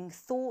blaming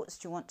thoughts?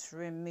 Do you want to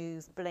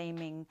remove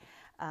blaming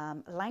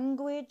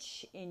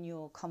language in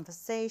your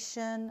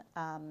conversation,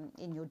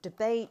 in your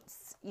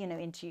debates,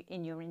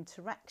 in your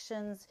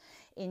interactions,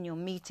 in your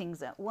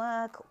meetings at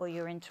work, or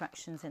your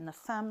interactions in the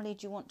family?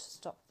 Do you want to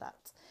stop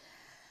that?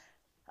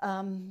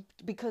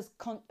 Because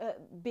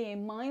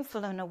being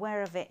mindful and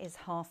aware of it is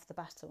half the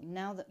battle.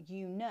 Now that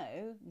you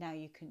know, now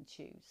you can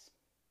choose.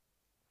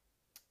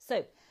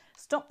 So,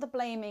 stop the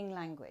blaming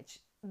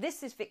language.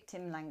 This is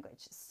victim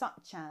language,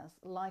 such as,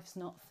 life's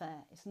not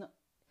fair. It's not.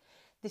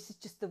 This is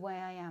just the way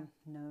I am.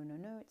 No,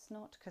 it's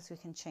not, because we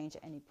can change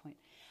at any point.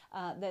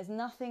 There's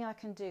nothing I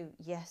can do.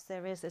 Yes,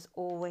 there is. There's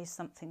always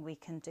something we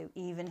can do,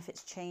 even if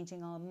it's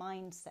changing our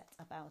mindset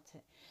about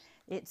it.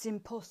 It's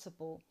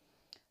impossible.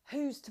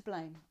 Who's to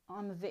blame?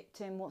 I'm a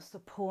victim. What's the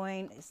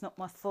point? It's not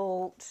my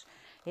fault.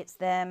 It's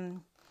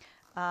them,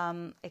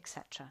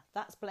 etc.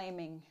 That's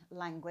blaming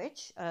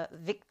language,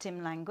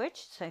 victim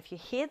language. So if you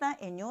hear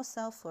that in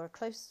yourself or a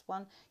close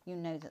one, you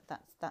know that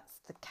that's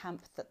the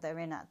camp that they're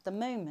in at the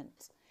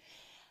moment.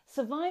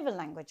 Survivor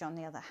language, on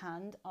the other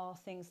hand, are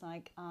things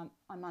like, I'm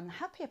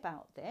unhappy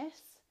about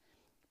this,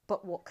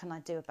 but what can I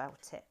do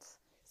about it?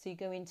 So you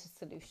go into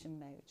solution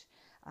mode.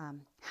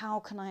 How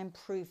can I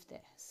improve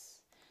this?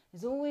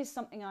 There's always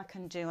something I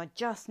can do. I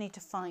just need to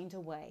find a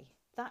way.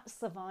 That's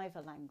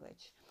survivor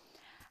language.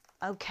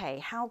 Okay,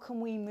 how can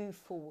we move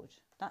forward?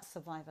 That's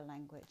survivor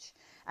language.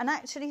 And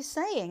actually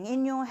saying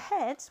in your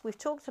head, we've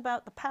talked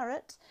about the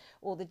parrot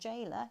or the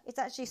jailer, it's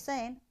actually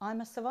saying,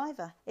 I'm a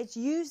survivor. It's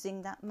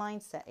using that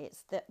mindset.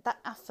 It's that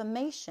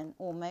affirmation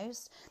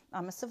almost.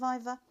 I'm a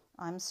survivor.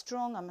 I'm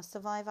strong. I'm a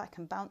survivor. I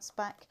can bounce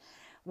back.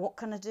 What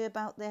can I do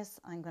about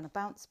this? I'm going to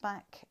bounce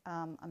back.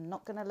 I'm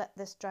not going to let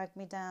this drag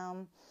me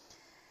down.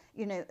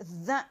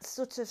 That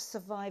sort of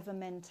survivor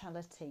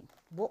mentality.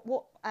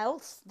 What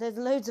else? There's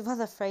loads of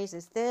other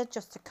phrases. They're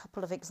just a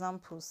couple of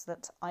examples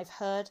that I've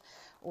heard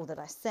or that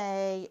I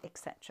say,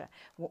 etc.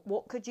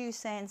 What could you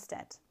say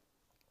instead?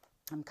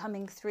 I'm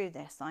coming through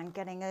this. I'm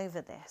getting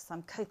over this.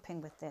 I'm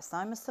coping with this.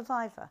 I'm a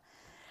survivor.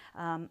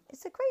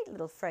 It's a great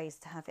little phrase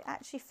to have. It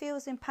actually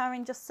feels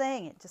empowering just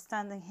saying it, just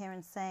standing here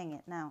and saying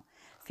it now.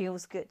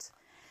 Feels good.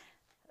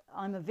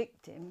 I'm a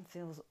victim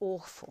feels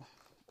awful,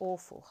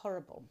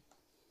 horrible.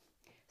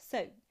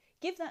 So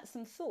give that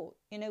some thought.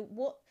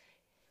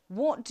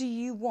 What do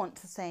you want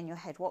to say in your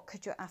head? What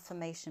could your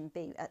affirmation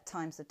be at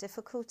times of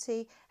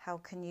difficulty? How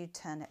can you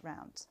turn it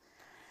round?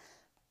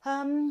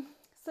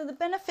 So the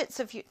benefits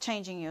of you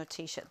changing your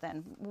t-shirt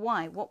then.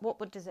 Why?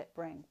 What does it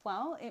bring?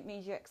 Well, it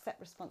means you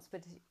accept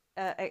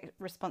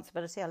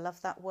responsibility. I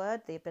love that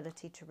word, the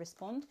ability to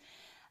respond.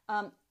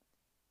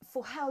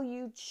 For how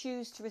you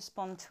choose to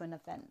respond to an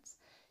event.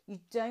 You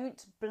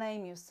don't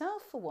blame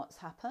yourself for what's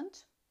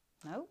happened.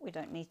 No, we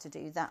don't need to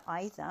do that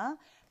either.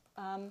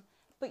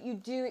 But you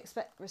do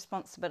expect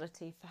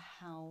responsibility for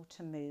how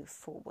to move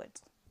forward.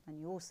 And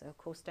you also, of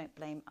course, don't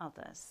blame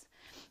others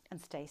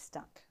and stay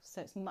stuck.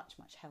 So it's much,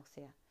 much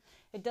healthier.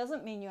 It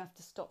doesn't mean you have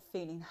to stop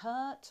feeling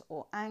hurt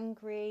or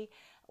angry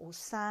or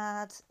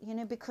sad,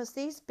 because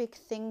these big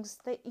things,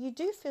 that you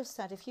do feel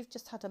sad. If you've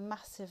just had a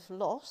massive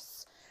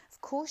loss, of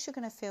course you're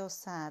going to feel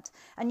sad.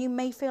 And you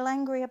may feel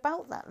angry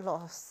about that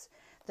loss,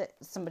 that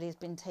somebody has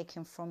been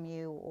taken from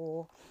you,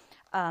 or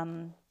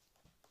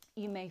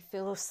you may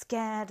feel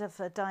scared of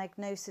a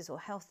diagnosis or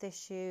health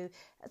issue.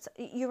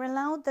 You're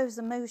allowed those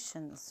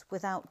emotions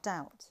without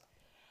doubt.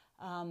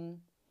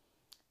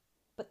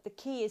 But the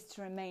key is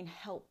to remain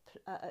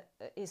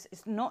is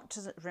not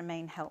to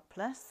remain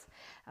helpless.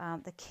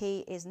 The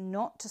key is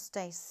not to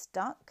stay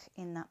stuck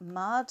in that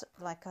mud.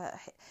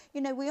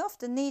 We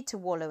often need to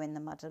wallow in the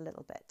mud a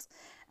little bit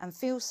and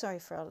feel sorry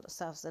for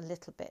ourselves a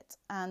little bit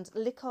and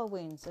lick our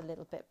wounds a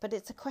little bit. But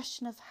it's a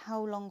question of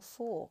how long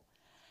for.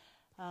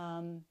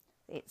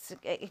 It's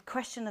a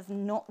question of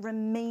not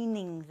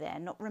remaining there,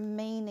 not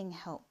remaining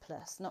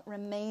helpless, not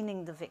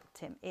remaining the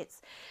victim.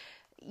 It's,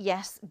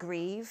 yes,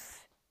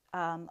 grieve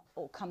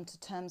or come to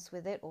terms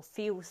with it or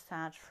feel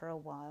sad for a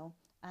while,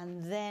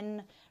 and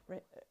then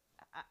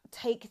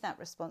take that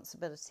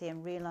responsibility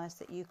and realise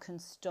that you can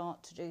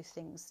start to do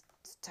things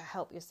to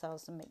help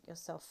yourselves and make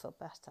yourself feel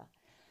better.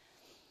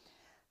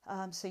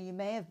 So you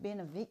may have been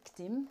a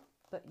victim,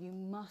 but you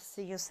must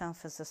see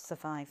yourself as a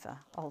survivor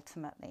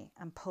ultimately,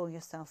 and pull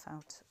yourself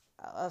out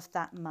of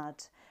that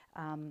mud,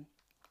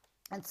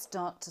 and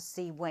start to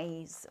see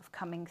ways of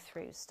coming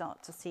through,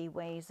 start to see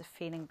ways of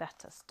feeling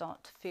better,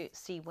 start to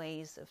see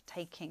ways of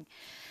taking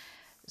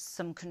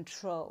some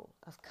control,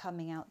 of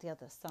coming out the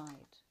other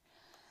side.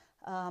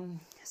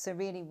 So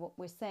really what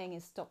we're saying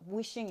is stop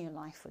wishing your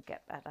life would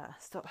get better,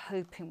 stop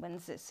hoping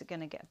when's this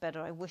going to get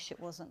better, I wish it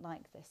wasn't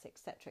like this,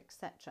 etc.,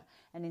 etc.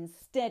 And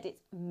instead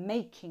it's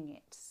making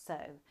it so,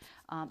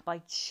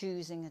 by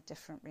choosing a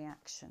different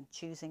reaction,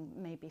 choosing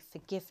maybe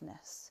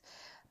forgiveness,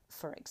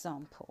 for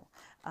example.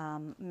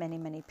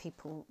 Many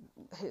people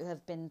who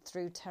have been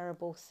through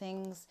terrible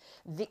things,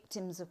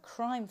 victims of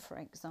crime, for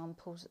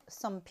example,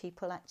 some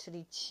people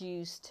actually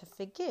choose to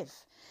forgive.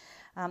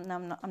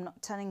 Now, I'm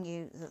not telling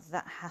you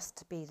that has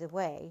to be the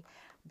way,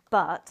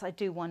 but I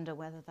do wonder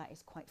whether that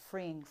is quite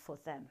freeing for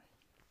them.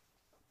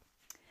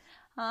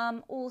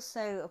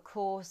 Also, of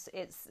course,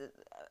 it's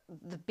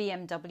the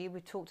BMW.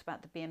 We talked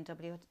about the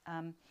BMW,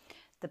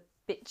 the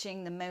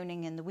bitching, the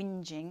moaning and the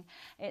whinging.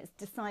 It's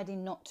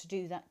deciding not to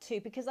do that too,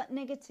 because that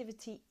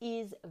negativity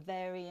is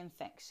very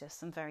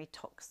infectious and very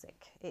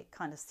toxic. It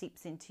kind of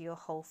seeps into your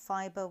whole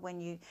fibre when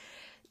you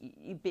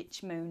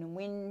bitch, moan and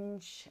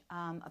whinge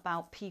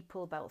about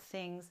people, about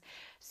things.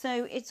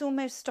 So it's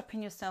almost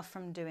stopping yourself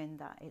from doing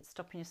that. It's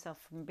stopping yourself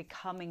from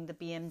becoming the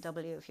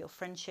BMW of your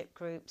friendship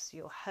groups,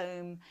 your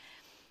home,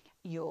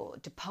 your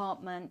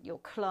department, your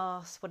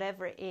class,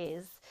 whatever it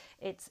is.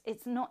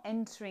 It's not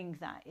entering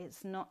that.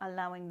 It's not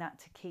allowing that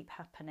to keep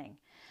happening.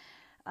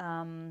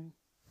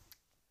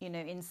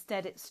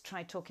 Instead it's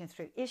try talking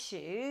through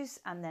issues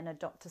and then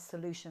adopt a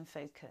solution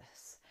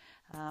focus.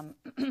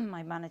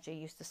 My manager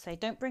used to say,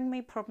 don't bring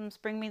me problems,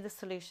 bring me the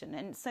solution.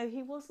 And so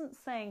he wasn't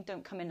saying,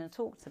 don't come in and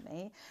talk to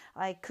me.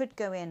 I could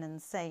go in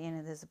and say,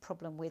 there's a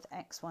problem with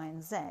X, Y,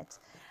 and Z.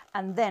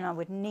 And then I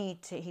would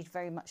need to, he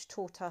very much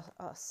taught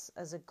us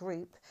as a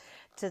group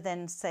to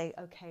then say,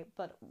 okay,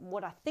 but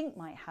what I think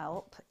might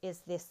help is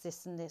this,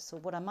 this, and this, or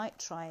what I might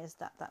try is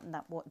that, and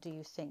that, what do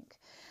you think?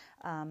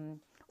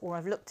 Or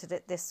I've looked at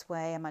it this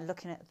way, am I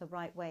looking at it the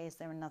right way? Is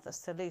there another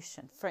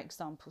solution? For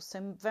example,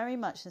 so very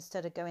much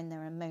instead of going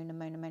there and moan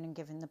and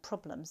giving the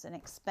problems and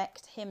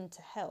expect him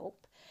to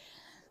help,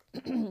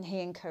 he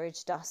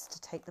encouraged us to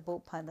take the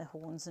bull by the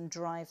horns and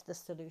drive the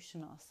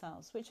solution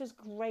ourselves, which was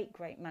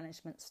great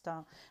management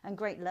style and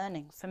great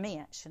learning for me,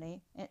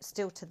 actually. It's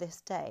still to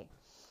this day.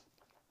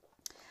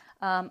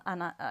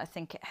 And I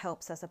think it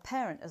helps as a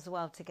parent as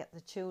well to get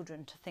the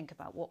children to think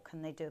about what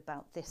can they do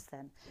about this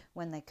then.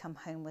 When they come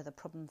home with a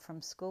problem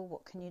from school,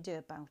 what can you do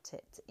about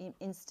it?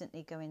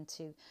 Instantly go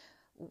into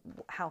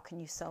how can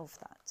you solve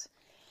that?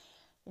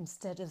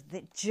 Instead of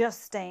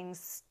just staying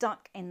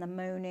stuck in the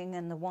moaning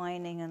and the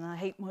whining and I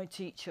hate my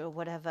teacher or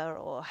whatever,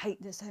 or I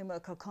hate this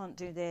homework, I can't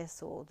do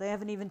this, or they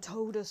haven't even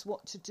told us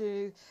what to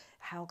do.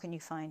 How can you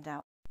find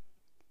out?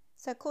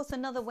 So, of course,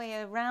 another way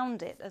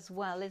around it as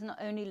well is not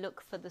only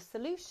look for the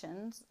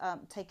solutions,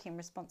 taking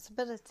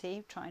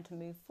responsibility, trying to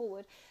move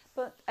forward,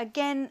 but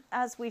again,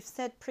 as we've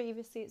said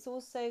previously, it's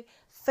also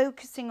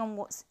focusing on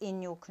what's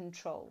in your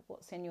control,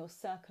 what's in your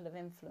circle of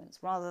influence,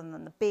 rather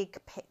than the big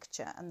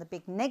picture and the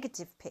big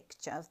negative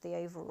picture of the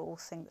overall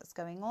thing that's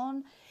going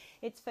on.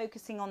 It's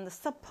focusing on the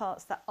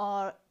subparts that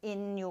are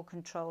in your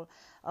control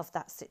of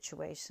that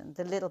situation,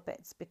 the little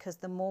bits, because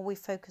the more we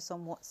focus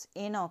on what's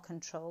in our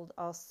control,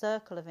 our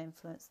circle of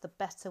influence, the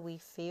better we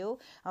feel.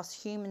 Us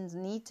humans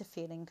need to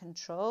feel in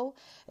control,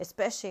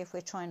 especially if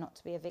we're trying not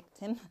to be a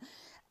victim.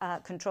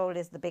 Control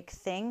is the big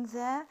thing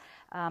there,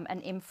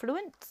 and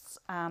influence,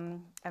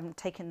 and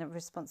taking the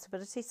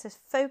responsibility. So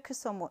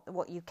focus on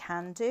what you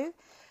can do,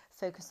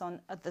 focus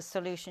on the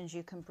solutions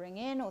you can bring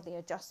in or the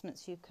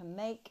adjustments you can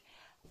make,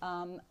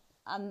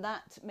 and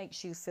that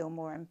makes you feel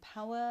more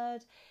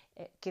empowered.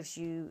 It gives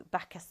you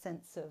back a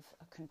sense of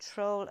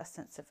control, a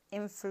sense of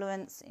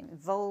influence,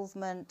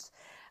 involvement,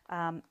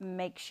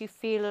 makes you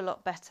feel a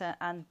lot better.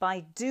 And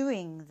by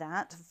doing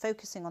that,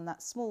 focusing on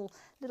that small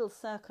little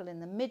circle in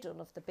the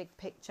middle of the big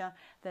picture,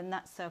 then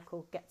that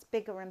circle gets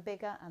bigger and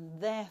bigger, and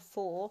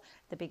therefore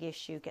the big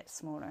issue gets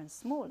smaller and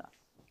smaller.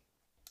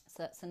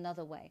 So that's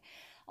another way.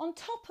 On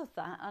top of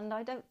that, and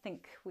I don't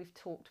think we've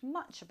talked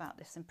much about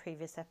this in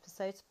previous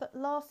episodes, but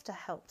laughter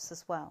helps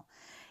as well.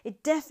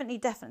 It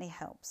definitely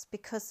helps,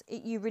 because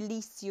you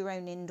release your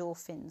own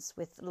endorphins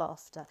with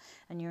laughter,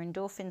 and your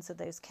endorphins are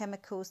those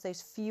chemicals,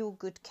 those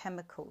feel-good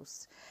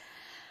chemicals.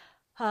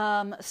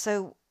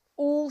 So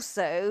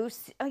also,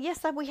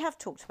 yes, we have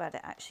talked about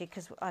it actually,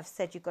 because I've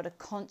said you've got to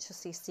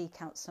consciously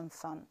seek out some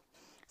fun.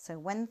 So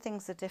when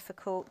things are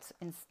difficult,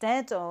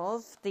 instead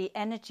of the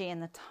energy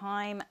and the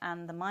time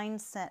and the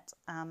mindset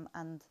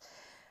and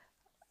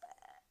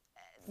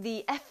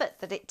the effort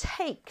that it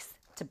takes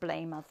to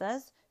blame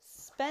others,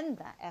 spend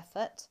that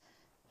effort,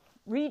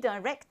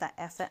 redirect that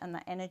effort and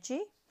that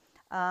energy.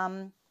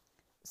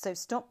 So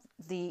stop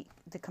the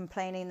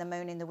complaining, the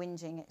moaning, the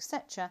whinging,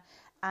 etc.,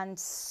 and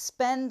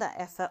spend that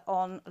effort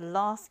on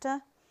laughter,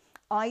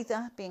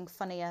 either being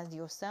funnier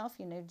yourself,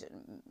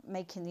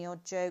 making the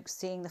odd joke,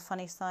 seeing the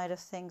funny side of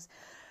things,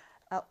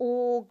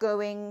 or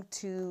going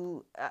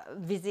to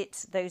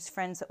visit those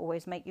friends that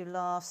always make you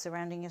laugh,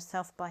 surrounding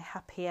yourself by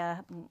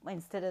happier,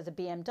 instead of the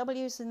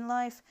BMWs in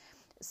life,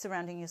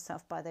 surrounding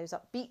yourself by those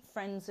upbeat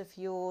friends of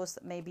yours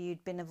that maybe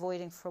you'd been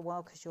avoiding for a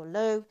while because you're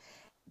low.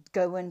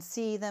 Go and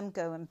see them,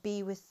 go and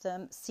be with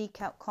them,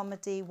 seek out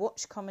comedy,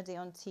 watch comedy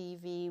on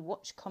TV,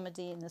 watch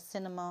comedy in the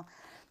cinema,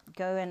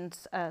 go and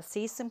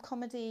see some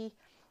comedy,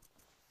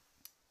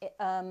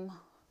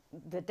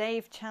 the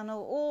Dave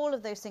channel, all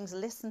of those things,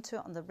 listen to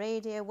it on the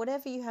radio,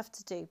 whatever you have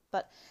to do,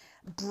 but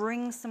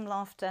bring some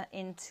laughter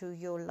into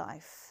your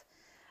life.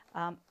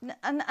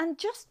 And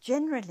just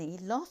generally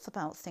laugh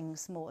about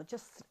things more,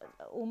 just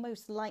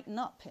almost lighten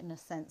up in a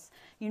sense.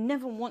 You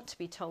never want to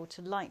be told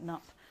to lighten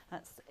up.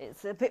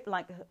 It's a bit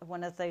like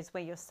one of those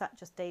where you're sat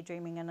just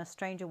daydreaming and a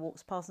stranger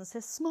walks past and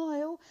says,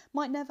 smile,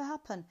 might never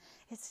happen.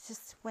 It's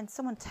just when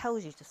someone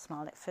tells you to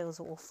smile, it feels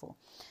awful,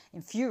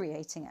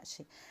 infuriating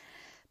actually.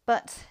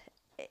 But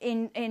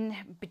in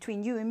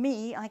between you and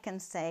me, I can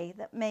say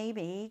that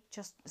maybe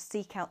just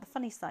seek out the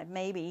funny side,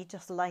 maybe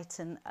just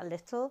lighten a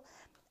little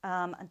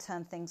and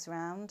turn things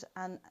around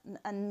and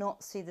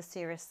not see the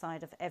serious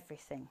side of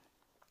everything.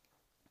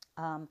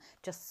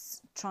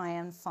 Just try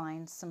and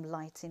find some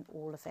light in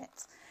all of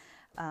it,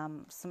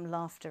 some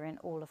laughter in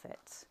all of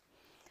it.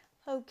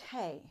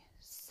 Okay,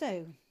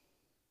 so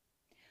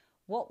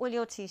what will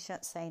your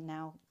t-shirt say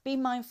now? Be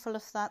mindful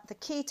of that. The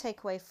key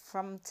takeaway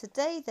from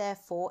today,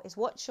 therefore, is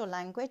watch your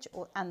language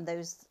and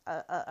those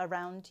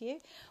around you.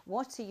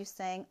 What are you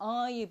saying?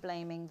 Are you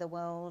blaming the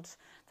world,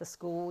 the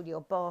school,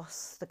 your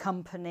boss, the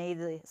company,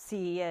 the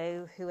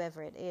CEO,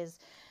 whoever it is,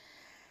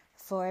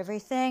 for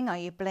everything? Are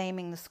you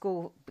blaming the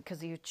school because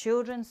of your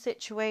children's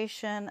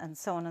situation and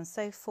so on and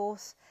so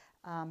forth?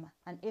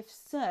 And if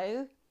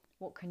so,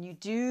 what can you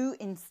do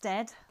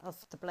instead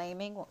of the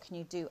blaming? What can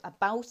you do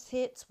about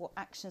it? What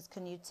actions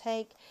can you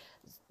take?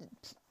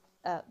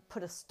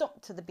 Put a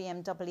stop to the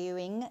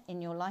BMWing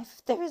in your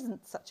life. There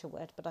isn't such a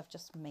word, but I've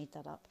just made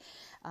that up.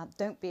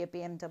 Don't be a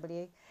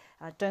BMW.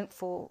 Don't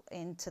fall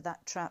into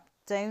that trap.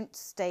 Don't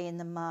stay in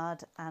the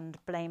mud and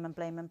blame and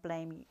blame and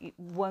blame. It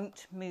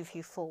won't move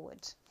you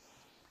forward.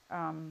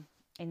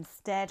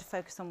 Instead,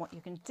 focus on what you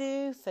can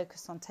do.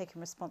 Focus on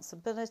taking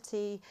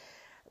responsibility.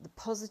 The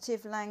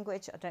positive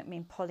language, I don't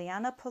mean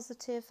Pollyanna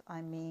positive,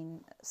 I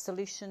mean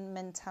solution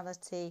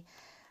mentality,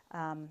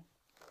 and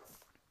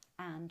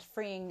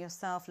freeing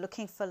yourself,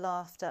 looking for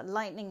laughter,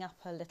 lightening up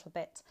a little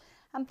bit,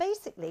 and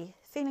basically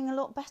feeling a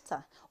lot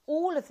better.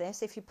 All of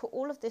this, if you put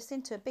all of this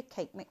into a big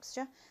cake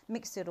mixture,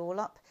 mix it all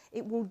up,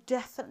 it will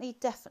definitely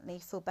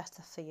feel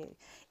better for you.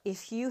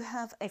 If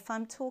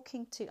I'm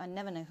talking to, I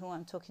never know who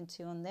I'm talking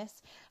to on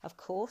this, of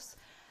course,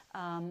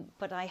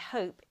 but I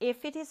hope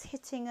if it is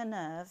hitting a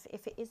nerve,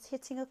 if it is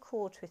hitting a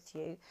chord with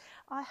you,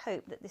 I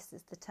hope that this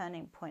is the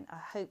turning point.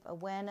 I hope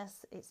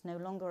awareness, it's no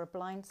longer a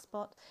blind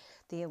spot.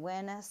 The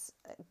awareness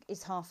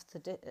is half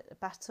the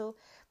battle.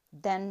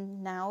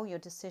 Then now your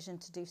decision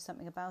to do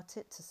something about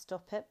it, to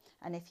stop it.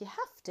 And if you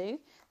have to,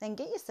 then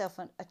get yourself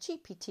a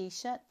cheapy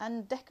t-shirt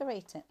and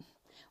decorate it.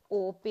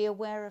 Or be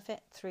aware of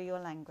it through your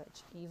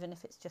language, even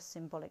if it's just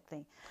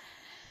symbolically.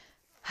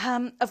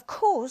 Of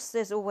course,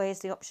 there's always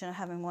the option of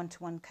having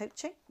one-to-one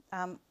coaching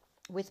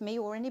with me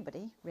or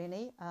anybody,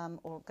 really,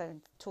 or go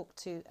and talk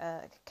to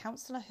a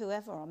counsellor,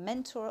 whoever, or a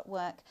mentor at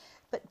work.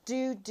 But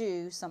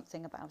do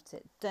something about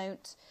it.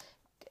 Don't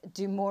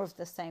do more of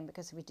the same,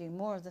 because if we do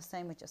more of the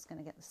same, we're just going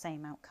to get the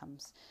same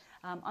outcomes.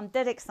 I'm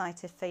dead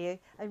excited for you.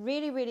 I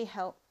really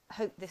hope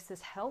this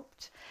has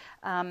helped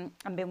and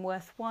been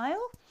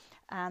worthwhile,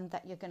 and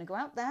that you're going to go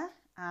out there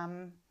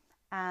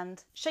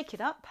and shake it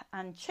up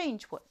and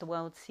change what the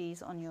world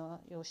sees on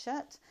your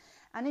shirt,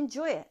 and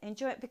enjoy it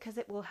because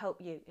it will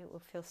help you. It will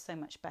feel so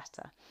much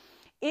better.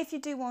 If you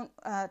do want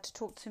to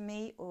talk to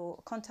me or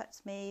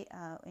contact me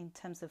in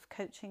terms of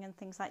coaching and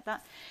things like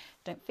that,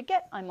 don't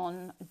forget I'm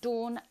on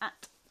Dawn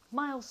at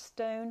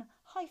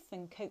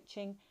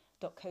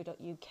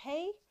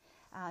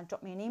milestone-coaching.co.uk.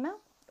 Drop me an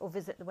email or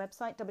visit the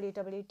website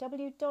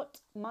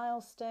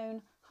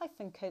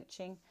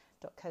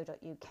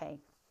www.milestone-coaching.co.uk.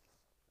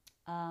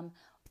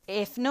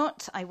 If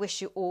not, I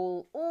wish you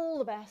all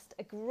the best,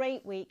 a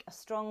great week, a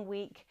strong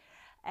week,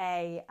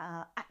 a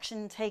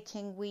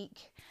action-taking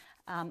week,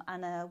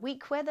 and a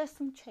week where there's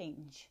some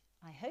change,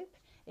 I hope,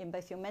 in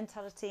both your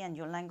mentality and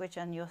your language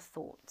and your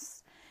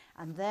thoughts,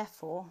 and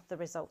therefore the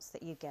results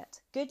that you get.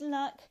 Good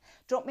luck.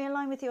 Drop me a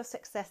line with your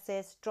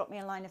successes. Drop me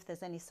a line if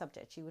there's any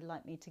subject you would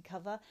like me to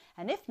cover.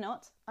 And if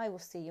not, I will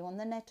see you on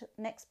the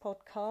next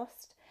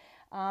podcast.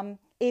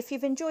 If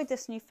you've enjoyed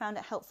this and you found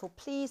it helpful,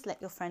 please let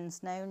your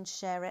friends know and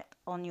share it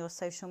on your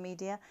social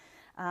media,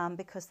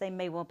 because they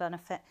may well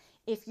benefit.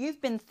 If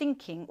you've been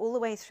thinking all the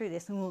way through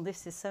this, oh,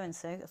 this is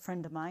so-and-so, a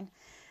friend of mine,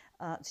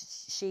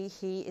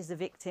 he is a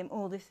victim,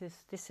 oh, this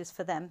is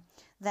for them,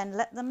 then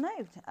let them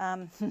know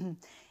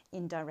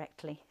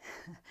indirectly.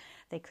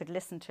 They could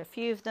listen to a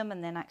few of them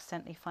and then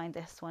accidentally find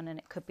this one, and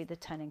it could be the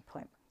turning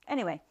point.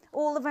 Anyway,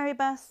 all the very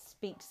best.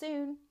 Speak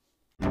soon.